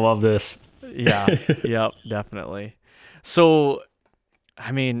 he's going to love this. Yeah, yep, definitely. So,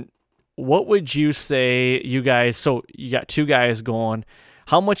 I mean, what would you say you guys, so you got two guys going,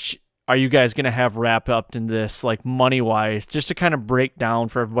 how much are you guys going to have wrapped up in this, like, money-wise, just to kind of break down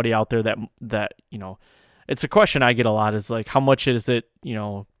for everybody out there that it's a question I get a lot is, like, how much is it,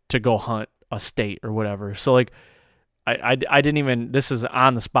 to go hunt a state or whatever. So, like, I didn't even, this is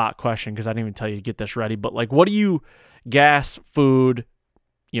on the spot question because I didn't even tell you to get this ready, but, like, what do you, gas, food,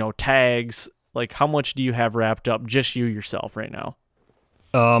 tags, like, how much do you have wrapped up, just you yourself right now?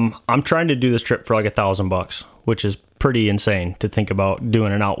 I'm trying to do this trip for like $1,000, which is pretty insane to think about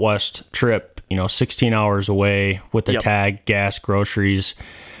doing an out west trip, 16 hours away with the tag, gas, groceries,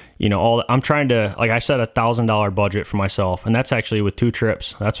 all. I'm trying to, like I said, $1,000 budget for myself. And that's actually with 2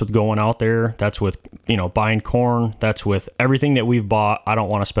 trips. That's with going out there. That's with, buying corn. That's with everything that we've bought. I don't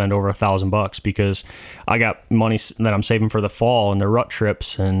want to spend over $1,000 because I got money that I'm saving for the fall and the rut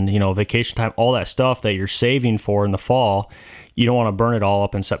trips and, vacation time, all that stuff that you're saving for in the fall. You don't want to burn it all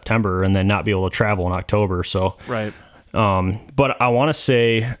up in September and then not be able to travel in October. So, right. But I want to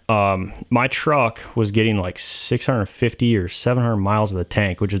say, my truck was getting like 650 or 700 miles of the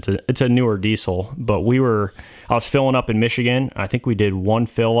tank, which it's a newer diesel, but I was filling up in Michigan. I think we did one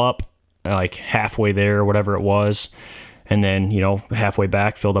fill up, like halfway there, whatever it was. And then, halfway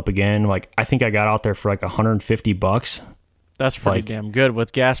back, filled up again. Like, I think I got out there for like $150. That's pretty damn good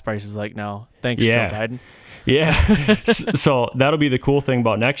with gas prices like now. Thanks, Joe Biden. Yeah. So that'll be the cool thing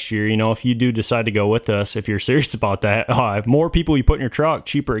about next year. If you do decide to go with us, if you're serious about that, more people you put in your truck,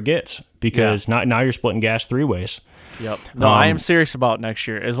 cheaper it gets because now you're splitting gas 3 ways. Yep. No, I am serious about next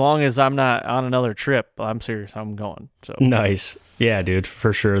year. As long as I'm not on another trip, I'm serious. I'm going. So nice. Yeah, dude,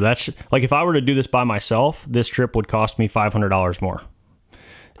 for sure. That's like, if I were to do this by myself, this trip would cost me $500 more.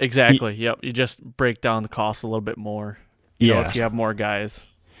 Exactly. Yep. You just break down the cost a little bit more. If you have more guys.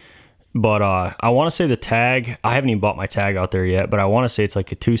 But I want to say the tag, I haven't even bought my tag out there yet, but I want to say it's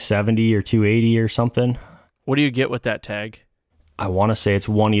like a 270 or 280 or something. What do you get with that tag? I want to say it's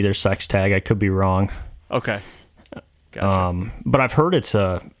one either sex tag. I could be wrong. Okay. Gotcha. But I've heard it's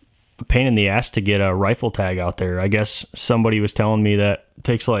a pain in the ass to get a rifle tag out there. I guess somebody was telling me that it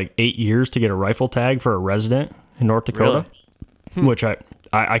takes like 8 years to get a rifle tag for a resident in North Dakota, really? Which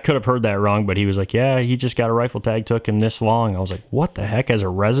I could have heard that wrong, but he was like, yeah, he just got a rifle tag, took him this long. I was like, what the heck, as a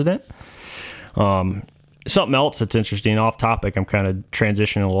resident? Something else that's interesting, off topic, I'm kind of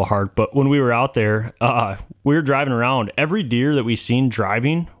transitioning a little hard, but when we were out there, we were driving around. Every deer that we seen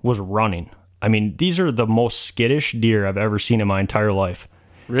driving was running. I mean, these are the most skittish deer I've ever seen in my entire life.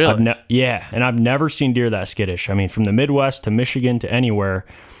 Really? And I've never seen deer that skittish. I mean, from the Midwest to Michigan to anywhere.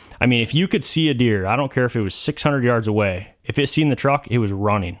 I mean, if you could see a deer, I don't care if it was 600 yards away, If it seen the truck, it was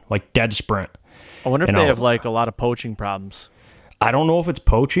running, like dead sprint. I wonder if they have like a lot of poaching problems. I don't know if it's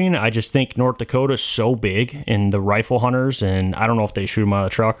poaching. I just think North Dakota is so big in the rifle hunters, and I don't know if they shoot them out of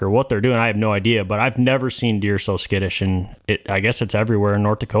the truck or what they're doing. I have no idea, but I've never seen deer so skittish, and I guess it's everywhere in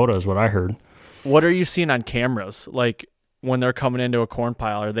North Dakota is what I heard. What are you seeing on cameras? Like when they're coming into a corn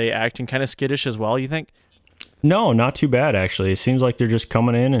pile, are they acting kind of skittish as well, you think? No, not too bad, actually. It seems like they're just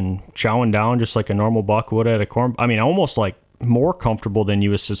coming in and chowing down just like a normal buck would at a corn. I mean, almost like more comfortable than you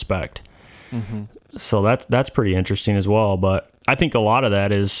would suspect. Mm-hmm. So that's pretty interesting as well. But I think a lot of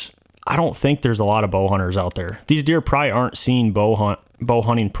that is, I don't think there's a lot of bow hunters out there. These deer probably aren't seeing bow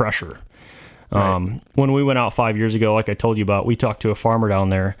hunting pressure. Right. When we went out 5 years ago, like I told you about, we talked to a farmer down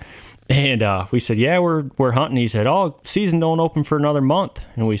there, and we said, yeah, we're hunting. He said, oh, season don't open for another month.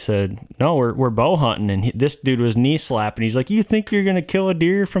 And we said, no, we're bow hunting. And this dude was knee slapping. He's like, you think you're going to kill a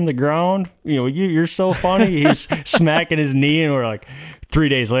deer from the ground? You know, you're so funny. He's smacking his knee, and we're like, 3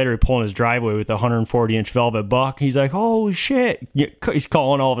 days later, he pulling his driveway with a 140-inch velvet buck. He's like, holy shit. He's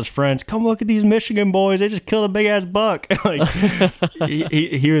calling all of his friends, come look at these Michigan boys. They just killed a big-ass buck. Like,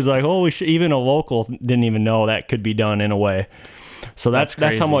 he was like, holy shit. Even a local didn't even know that could be done in a way. So that's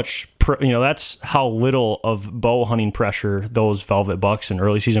how much, that's how little of bow hunting pressure those velvet bucks and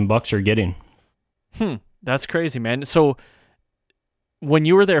early season bucks are getting. That's crazy, man. So when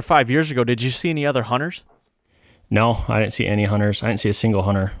you were there 5 years ago, did you see any other hunters? No, I didn't see any hunters. I didn't see a single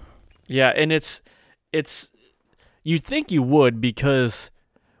hunter. Yeah, and it's you'd think you would, because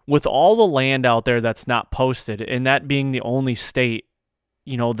with all the land out there that's not posted, and that being the only state,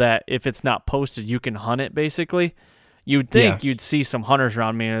 that if it's not posted, you can hunt it, basically. You'd think you'd see some hunters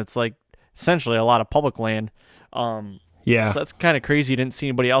around me, and it's like essentially a lot of public land. So that's kind of crazy you didn't see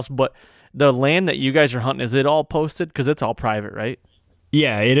anybody else. But the land that you guys are hunting, is it all posted? Because it's all private, right?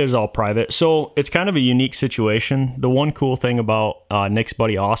 Yeah, it is all private. So it's kind of a unique situation. The one cool thing about Nick's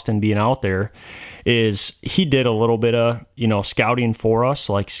buddy Austin being out there is he did a little bit of, scouting for us,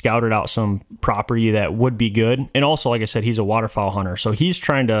 like scouted out some property that would be good. And also, like I said, he's a waterfowl hunter. So he's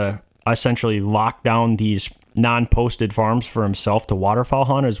trying to essentially lock down these non-posted farms for himself to waterfowl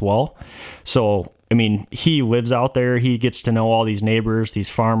hunt as well. So, I mean, he lives out there. He gets to know all these neighbors, these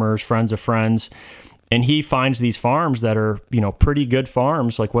farmers, friends of friends. And he finds these farms that are, pretty good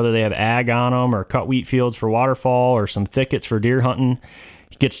farms, like whether they have ag on them or cut wheat fields for waterfowl or some thickets for deer hunting.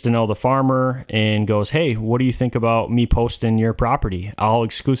 He gets to know the farmer and goes, hey, what do you think about me posting your property? I'll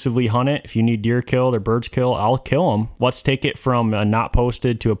exclusively hunt it. If you need deer killed or birds killed, I'll kill them. Let's take it from a not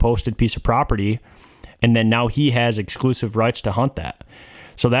posted to a posted piece of property. And then now he has exclusive rights to hunt that.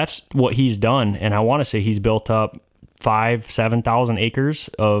 So that's what he's done. And I want to say he's built up 7,000 acres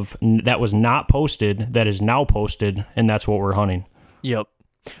of that was not posted that is now posted, and that's what we're hunting. Yep.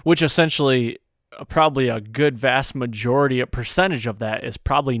 Which essentially probably a good vast majority, a percentage of that is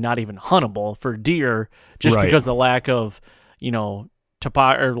probably not even huntable for deer, just because the lack of,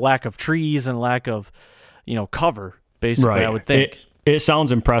 lack of trees and lack of, cover, basically, I would think. It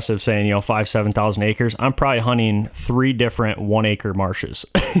sounds impressive saying, 7,000 acres. I'm probably hunting 3 different 1 acre marshes.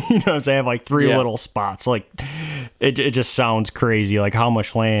 So I have like 3 little spots. Like it just sounds crazy, like how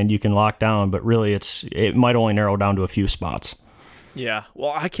much land you can lock down, but really it might only narrow down to a few spots. Yeah.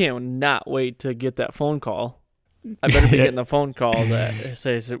 Well, I can't not wait to get that phone call. I better be getting the phone call that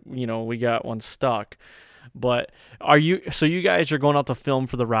says, we got one stuck. But so you guys are going out to film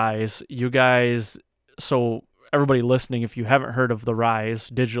for the Rise. Everybody listening, if you haven't heard of the Rise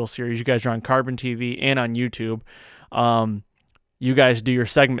digital series, you guys are on Carbon TV and on YouTube. You guys do your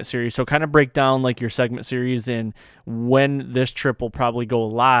segment series. So kind of break down like your segment series and when this trip will probably go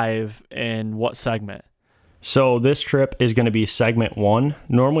live and what segment. So this trip is going to be segment 1.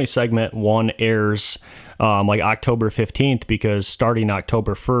 Normally segment 1 airs like October 15th, because starting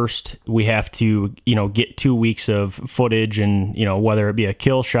October 1st, we have to, get 2 weeks of footage and, whether it be a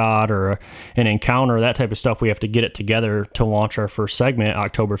kill shot or an encounter, that type of stuff, we have to get it together to launch our first segment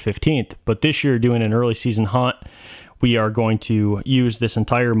October 15th. But this year, doing an early season hunt, we are going to use this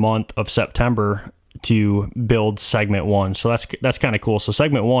entire month of September to build segment 1. So that's kind of cool. So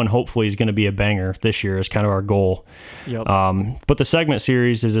segment 1 hopefully is going to be a banger this year, is kind of our goal. Yep. But the segment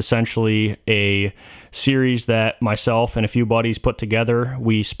series is essentially a series that myself and a few buddies put together.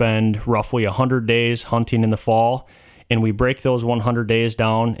 We spend roughly 100 days hunting in the fall, and we break those 100 days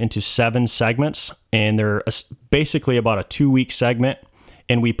down into 7 segments, and they're basically about a 2-week segment.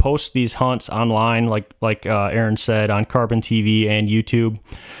 And we post these hunts online, like Aaron said, on Carbon TV and YouTube.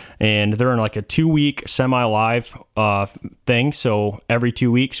 And they're in like a 2-week semi-live thing. So every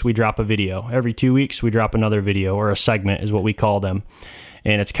 2 weeks, we drop a video. Every 2 weeks, we drop another video, or a segment is what we call them.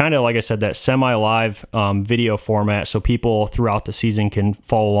 And it's kind of, like I said, that semi-live video format, so people throughout the season can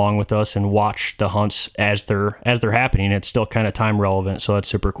follow along with us and watch the hunts as they're happening. It's still kind of time relevant, so that's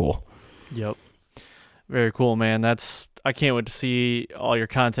super cool. Yep. Very cool, man. I can't wait to see all your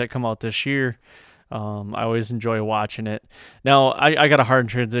content come out this year. I always enjoy watching it. Now, I got a hard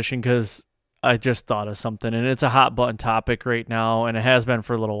transition because I just thought of something, and it's a hot button topic right now, and it has been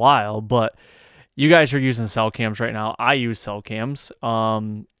for a little while, but you guys are using cell cams right now. I use cell cams.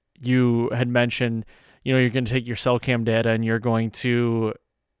 You had mentioned, you're going to take your cell cam data and you're going to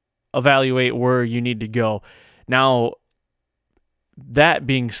evaluate where you need to go. Now, that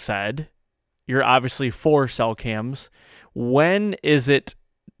being said, you're obviously for cell cams. When is it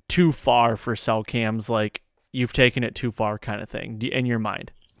too far for cell cams? Like, you've taken it too far kind of thing in your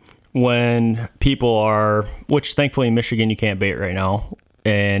mind? When people are, which thankfully in Michigan you can't bait right now.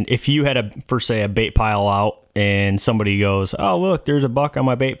 And if you had a bait pile out and somebody goes, oh, look, there's a buck on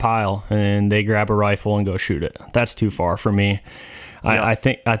my bait pile, and they grab a rifle and go shoot it, that's too far for me. Yeah. I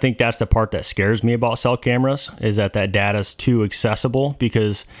think that's the part that scares me about cell cameras, is that data is too accessible,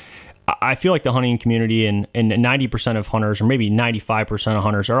 because I feel like the hunting community and 90% of hunters, or maybe 95% of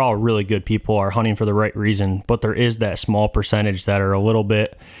hunters, are all really good people, are hunting for the right reason. But there is that small percentage that are a little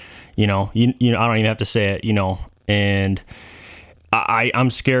bit, I don't even have to say it, and I'm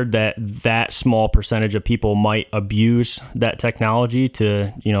scared that small percentage of people might abuse that technology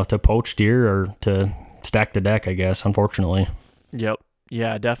to poach deer or to stack the deck, I guess, unfortunately. Yep.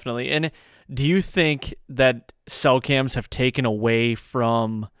 Yeah, definitely. And do you think that cell cams have taken away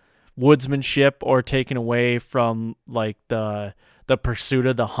from woodsmanship or taken away from like the pursuit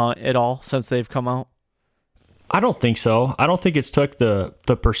of the hunt at all since they've come out? I don't think so. I don't think it's took the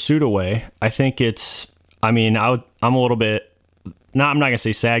pursuit away. I think it's, I'm a little bit, I'm not gonna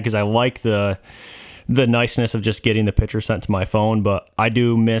say sad, because I like the niceness of just getting the picture sent to my phone, but I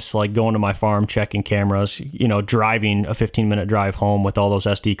do miss like going to my farm, checking cameras, driving a 15-minute drive home with all those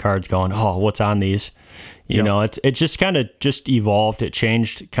SD cards going, oh, what's on these? It's just kind of just evolved. It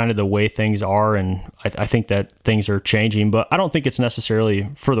changed kind of the way things are, and I think that things are changing, but I don't think it's necessarily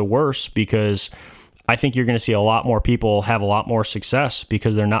for the worse, because I think you're going to see a lot more people have a lot more success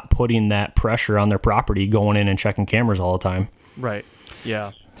because they're not putting that pressure on their property going in and checking cameras all the time. Right.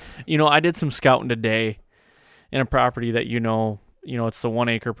 Yeah. I did some scouting today in a property that, it's the 1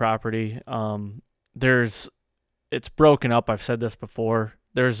 acre property. It's broken up. I've said this before.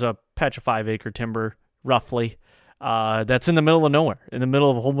 There's a patch of 5 acre timber, roughly, that's in the middle of nowhere, in the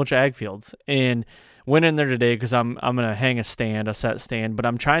middle of a whole bunch of ag fields. And went in there today because I'm going to hang a set stand, but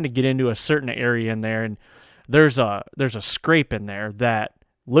I'm trying to get into a certain area in there. And there's a scrape in there that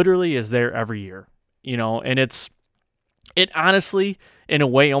literally is there every year, and it honestly, in a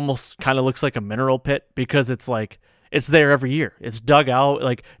way, almost kind of looks like a mineral pit, because it's like, it's there every year. It's dug out,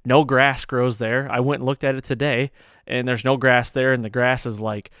 like no grass grows there. I went and looked at it today, and there's no grass there, and the grass is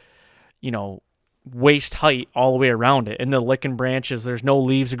like, waist height all the way around it. And the licking branches, there's no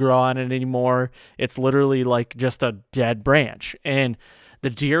leaves grow on it anymore. It's literally like just a dead branch. And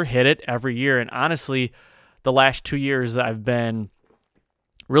the deer hit it every year. And honestly, the last 2 years I've been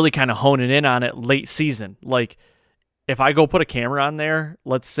really kind of honing in on it late season. Like, if I go put a camera on there,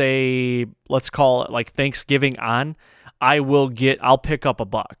 let's call it like Thanksgiving on, I'll pick up a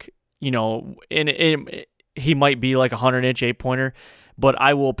buck, and he might be like a 100-inch 8-pointer, but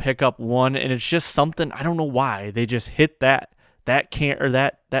I will pick up one, and it's just something, I don't know why, they just hit that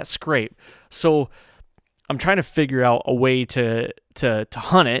scrape. So I'm trying to figure out a way to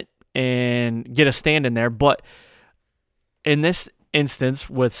hunt it and get a stand in there. But in this instance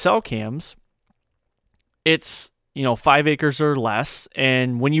with cell cams, it's 5 acres or less,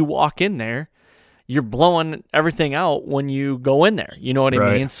 and when you walk in there, you're blowing everything out when you go in there. You know what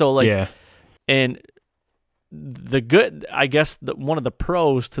I mean? So and I guess one of the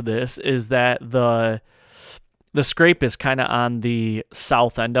pros to this is that the scrape is kind of on the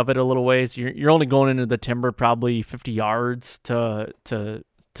south end of it a little ways. You're only going into the timber probably 50 yards to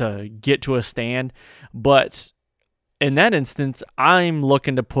get to a stand, but in that instance, I'm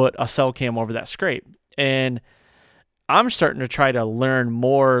looking to put a cell cam over that scrape, and I'm starting to try to learn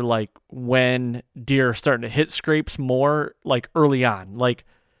more like when deer are starting to hit scrapes more like early on. Like,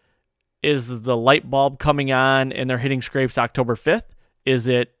 is the light bulb coming on and they're hitting scrapes October 5th? Is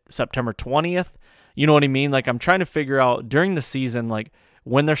it September 20th? You know what I mean? Like, I'm trying to figure out during the season, like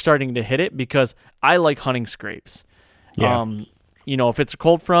when they're starting to hit it, because I like hunting scrapes. Yeah. If it's a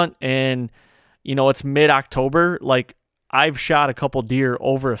cold front and, it's mid-October, like I've shot a couple deer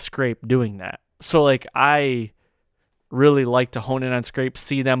over a scrape doing that. So like, I really like to hone in on scrapes,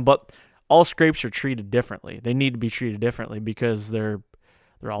 see them, but all scrapes are treated differently. They need to be treated differently because they're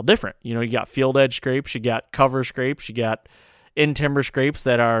they're all different. You know, you got field edge scrapes, you got cover scrapes, you got in timber scrapes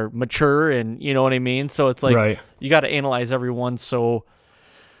that are mature, and you know what I mean? So it's like Right. you got to analyze every one so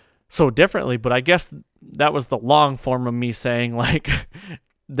differently. But I guess that was the long form of me saying, like,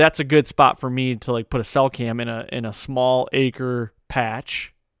 that's a good spot for me to like put a cell cam in a small acre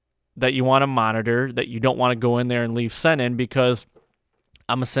patch that you want to monitor, that you don't want to go in there and leave scent in, because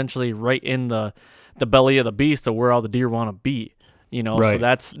I'm essentially right in the belly of the beast of where all the deer want to be, you know.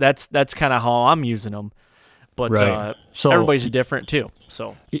 Right. So that's kind of how I'm using them. But Right. So everybody's different too.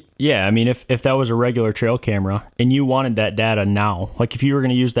 So yeah, I mean, if that was a regular trail camera and you wanted that data now, like if you were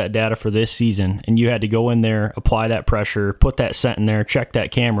going to use that data for this season and you had to go in there, apply that pressure, put that scent in there, check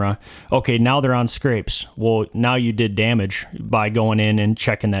that camera, okay, now they're on scrapes. Well, now you did damage by going in and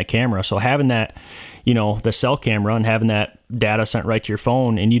checking that camera. So having that, you know, the cell camera and having that data sent right to your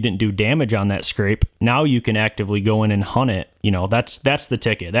phone and you didn't do damage on that scrape, now you can actively go in and hunt it. You know, that's the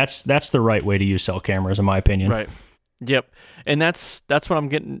ticket. That's the right way to use cell cameras, in my opinion. right. Yep. And that's what I'm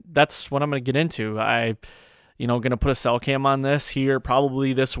going to get into. I'm going to put a cell cam on this here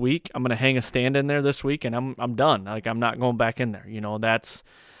probably this week. I'm going to hang a stand in there this week, and I'm done. Like, I'm not going back in there. You know,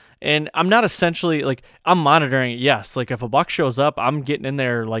 and I'm not essentially like, I'm monitoring it. Yes. Like if a buck shows up, I'm getting in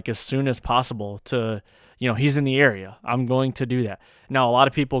there like as soon as possible to, you know, he's in the area. I'm going to do that. Now, a lot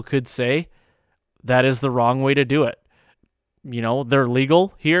of people could say that is the wrong way to do it. You know, they're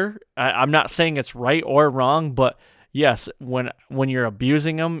legal here. I'm not saying it's right or wrong, but yes, when you're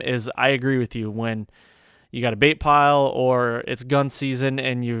abusing them, I agree with you. When you got a bait pile or it's gun season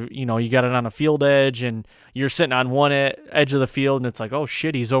and you got it on a field edge and you're sitting on one edge of the field and it's like, oh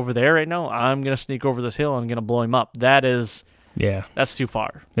shit, he's over there right now. I'm going to sneak over this hill and I'm going to blow him up. That's too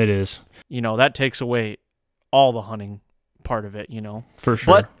far. It is. You know, that takes away all the hunting part of it, you know. For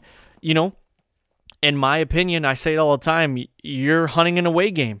sure. But, you know, in my opinion, I say it all the time, you're hunting an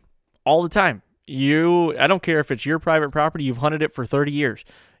away game all the time. I don't care if it's your private property, you've hunted it for 30 years.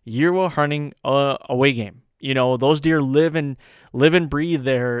 You're hunting a away game. You know, those deer live and breathe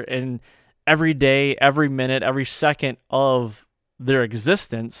there, and every day, every minute, every second of their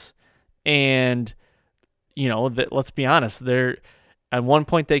existence. And, you know, let's be honest, at one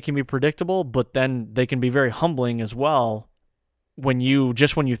point they can be predictable, but then they can be very humbling as well. When you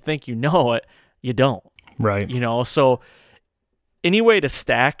think you know it, you don't. Right. You know, so any way to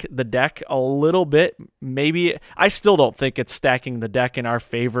stack the deck a little bit, maybe. I still don't think it's stacking the deck in our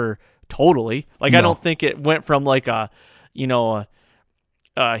favor totally. Like, no. I don't think it went from like a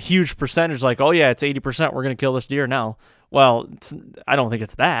huge percentage, like, oh yeah, it's 80%, we're going to kill this deer now. Well, I don't think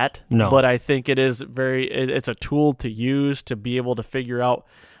it's that. No. But I think it is it's a tool to use to be able to figure out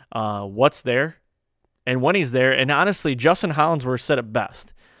what's there and when he's there. And honestly, Justin Hollinsworth said it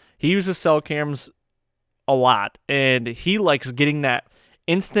best. He uses cell cams a lot, and he likes getting that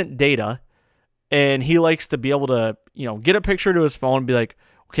instant data, and he likes to be able to, you know, get a picture to his phone and be like,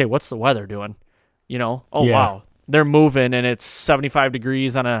 okay, what's the weather doing? You know, wow, they're moving and it's 75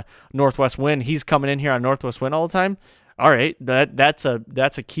 degrees on a northwest wind. He's coming in here on northwest wind all the time. All right, that's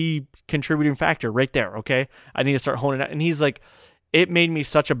a key contributing factor right there. Okay, I need to start honing it. And he's like, it made me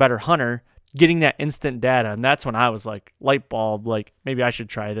such a better hunter getting that instant data. And that's when I was like, light bulb, like maybe I should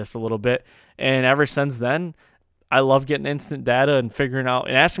try this a little bit. And ever since then, I love getting instant data and figuring out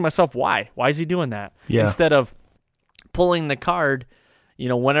and asking myself, why is he doing that? Yeah. Instead of pulling the card, you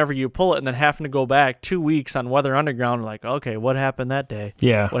know, whenever you pull it and then having to go back 2 weeks on Weather Underground, like, okay, what happened that day?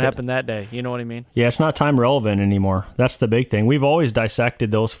 Yeah. What happened that day? You know what I mean? Yeah, it's not time relevant anymore. That's the big thing. We've always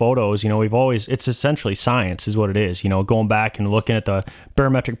dissected those photos. You know, it's essentially science is what it is, you know, going back and looking at the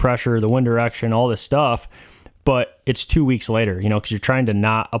barometric pressure, the wind direction, all this stuff. But it's 2 weeks later, you know, because you're trying to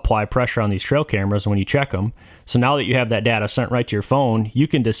not apply pressure on these trail cameras when you check them. So now that you have that data sent right to your phone, you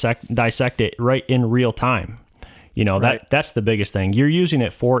can dissect it right in real time. You know, right. That's the biggest thing. You're using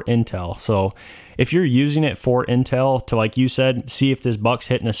it for intel. So if you're using it for intel to, like you said, see if this buck's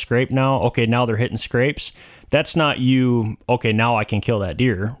hitting a scrape now, okay, now they're hitting scrapes. That's not you, okay, now I can kill that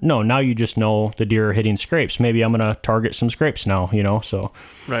deer. No, now you just know the deer are hitting scrapes. Maybe I'm going to target some scrapes now, you know, so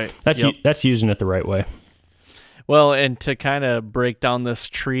right. That's using it the right way. Well, and to kind of break down this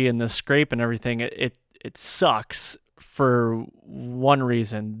tree and this scrape and everything, it sucks for one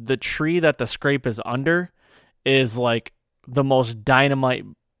reason. The tree that the scrape is under is like the most dynamite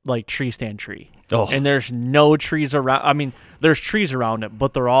like tree stand tree. Oh. And there's no trees around. I mean, there's trees around it,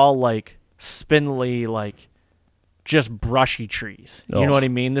 but they're all like spindly, like just brushy trees. You know what I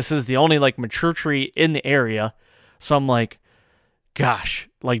mean? This is the only like mature tree in the area. So I'm like, gosh,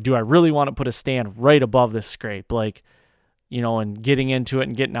 like, do I really want to put a stand right above this scrape? Like, you know, and getting into it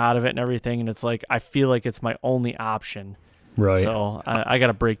and getting out of it and everything. And it's like, I feel like it's my only option Right. So I got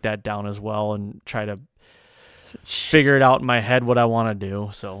to break that down as well and try to figure it out in my head what I want to do.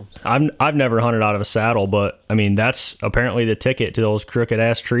 So I've never hunted out of a saddle, but I mean, that's apparently the ticket to those crooked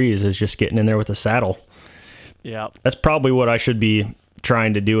ass trees is just getting in there with a saddle. Yeah. That's probably what I should be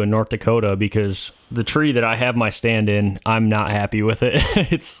trying to do in North Dakota, because the tree that I have my stand in, I'm not happy with it.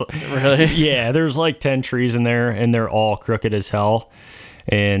 It's really, yeah, there's like 10 trees in there and they're all crooked as hell.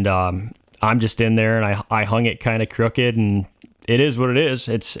 And I'm just in there and I hung it kind of crooked, and it is what it is.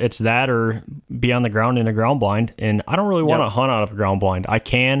 It's that or be on the ground in a ground blind. And I don't really want to hunt out of a ground blind. I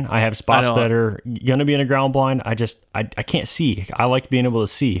have spots that are going to be in a ground blind. I can't see. I like being able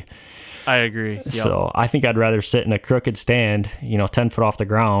to see. I agree. Yep. So I think I'd rather sit in a crooked stand, 10 foot off the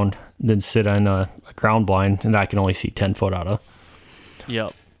ground, than sit on a ground blind and I can only see 10 foot out of.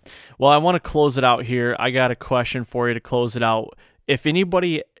 Yep. Well, I want to close it out here. I got a question for you to close it out. If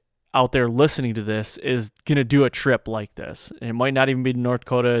anybody out there listening to this is going to do a trip like this, it might not even be to North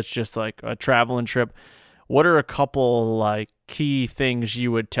Dakota, it's just like a traveling trip, what are a couple like key things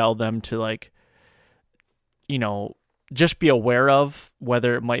you would tell them to just be aware of,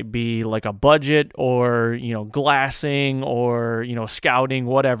 whether it might be like a budget or, glassing or, scouting,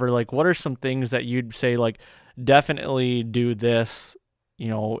 whatever? Like, what are some things that you'd say, like, definitely do this,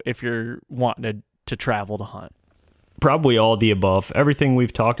 if you're wanting to travel to hunt? Probably all the above. Everything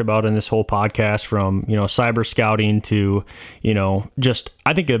we've talked about in this whole podcast, from, cyber scouting to,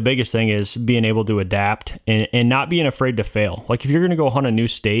 I think the biggest thing is being able to adapt and not being afraid to fail. Like, if you're going to go hunt a new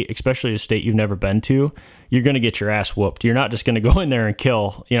state, especially a state you've never been to, you're going to get your ass whooped. You're not just going to go in there and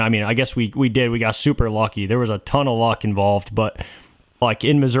kill. I guess we did. We got super lucky. There was a ton of luck involved, but like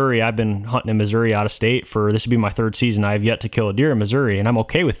in Missouri, I've been hunting in Missouri out of state this will be my third season. I have yet to kill a deer in Missouri, and I'm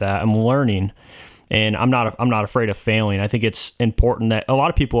okay with that. I'm learning. And I'm not afraid of failing. I think it's important that a lot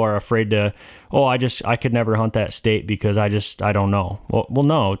of people are afraid to, I could never hunt that state because I don't know. Well,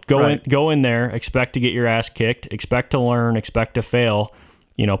 no, go in there, expect to get your ass kicked, expect to learn, expect to fail.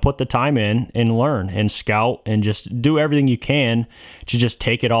 Put the time in and learn and scout and just do everything you can to just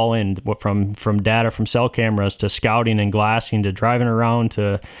take it all in, from data from cell cameras to scouting and glassing to driving around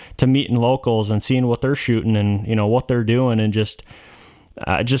to meeting locals and seeing what they're shooting and what they're doing, and just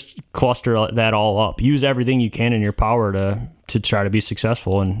cluster that all up. Use everything you can in your power to try to be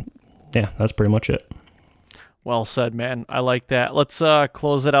successful. And yeah, that's pretty much it. Well said, man. I like that. Let's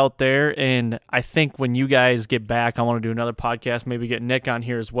close it out there. And I think when you guys get back, I want to do another podcast, maybe get Nick on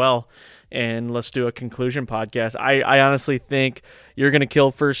here as well. And let's do a conclusion podcast. I honestly think you're going to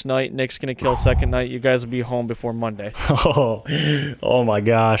kill first night. Nick's going to kill second night. You guys will be home before Monday. Oh my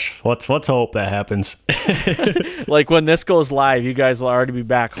gosh. Let's hope that happens. Like when this goes live, you guys will already be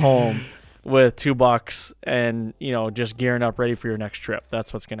back home with $2 and, just gearing up ready for your next trip.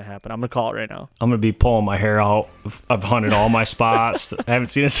 That's what's going to happen. I'm going to call it right now. I'm going to be pulling my hair out. I've hunted all my spots. I haven't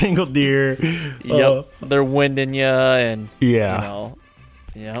seen a single deer. Yep. They're winding you and, yeah.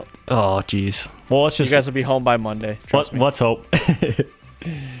 Yep. Oh, geez. Well, you guys will be home by Monday. Trust me. Let's hope.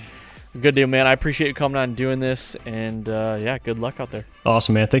 Good deal, man. I appreciate you coming on and doing this. And, good luck out there.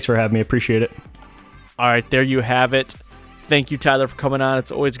 Awesome, man. Thanks for having me. Appreciate it. All right, there you have it. Thank you, Tyler, for coming on.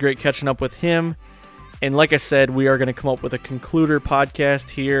 It's always great catching up with him. And like I said, we are going to come up with a concluder podcast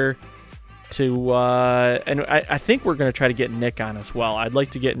here and I think we're going to try to get Nick on as well. I'd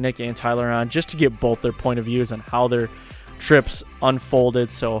like to get Nick and Tyler on just to get both their point of views on how their trips unfolded.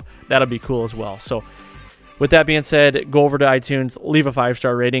 So that'll be cool as well. So with that being said, go over to iTunes, leave a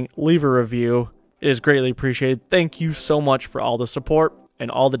 5-star rating, leave a review. It is greatly appreciated. Thank you so much for all the support and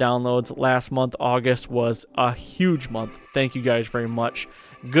all the downloads. Last month, August, was a huge month. Thank you guys very much.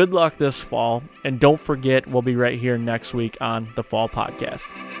 Good luck this fall. And don't forget, we'll be right here next week on the Fall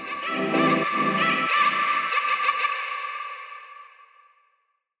Podcast.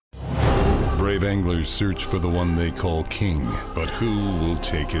 Brave anglers search for the one they call king, but who will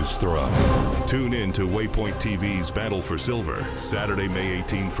take his throne? Tune in to Waypoint TV's Battle for Silver, Saturday, May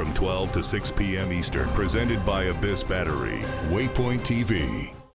 18th from 12 to 6 p.m. Eastern. Presented by Abyss Battery. Waypoint TV.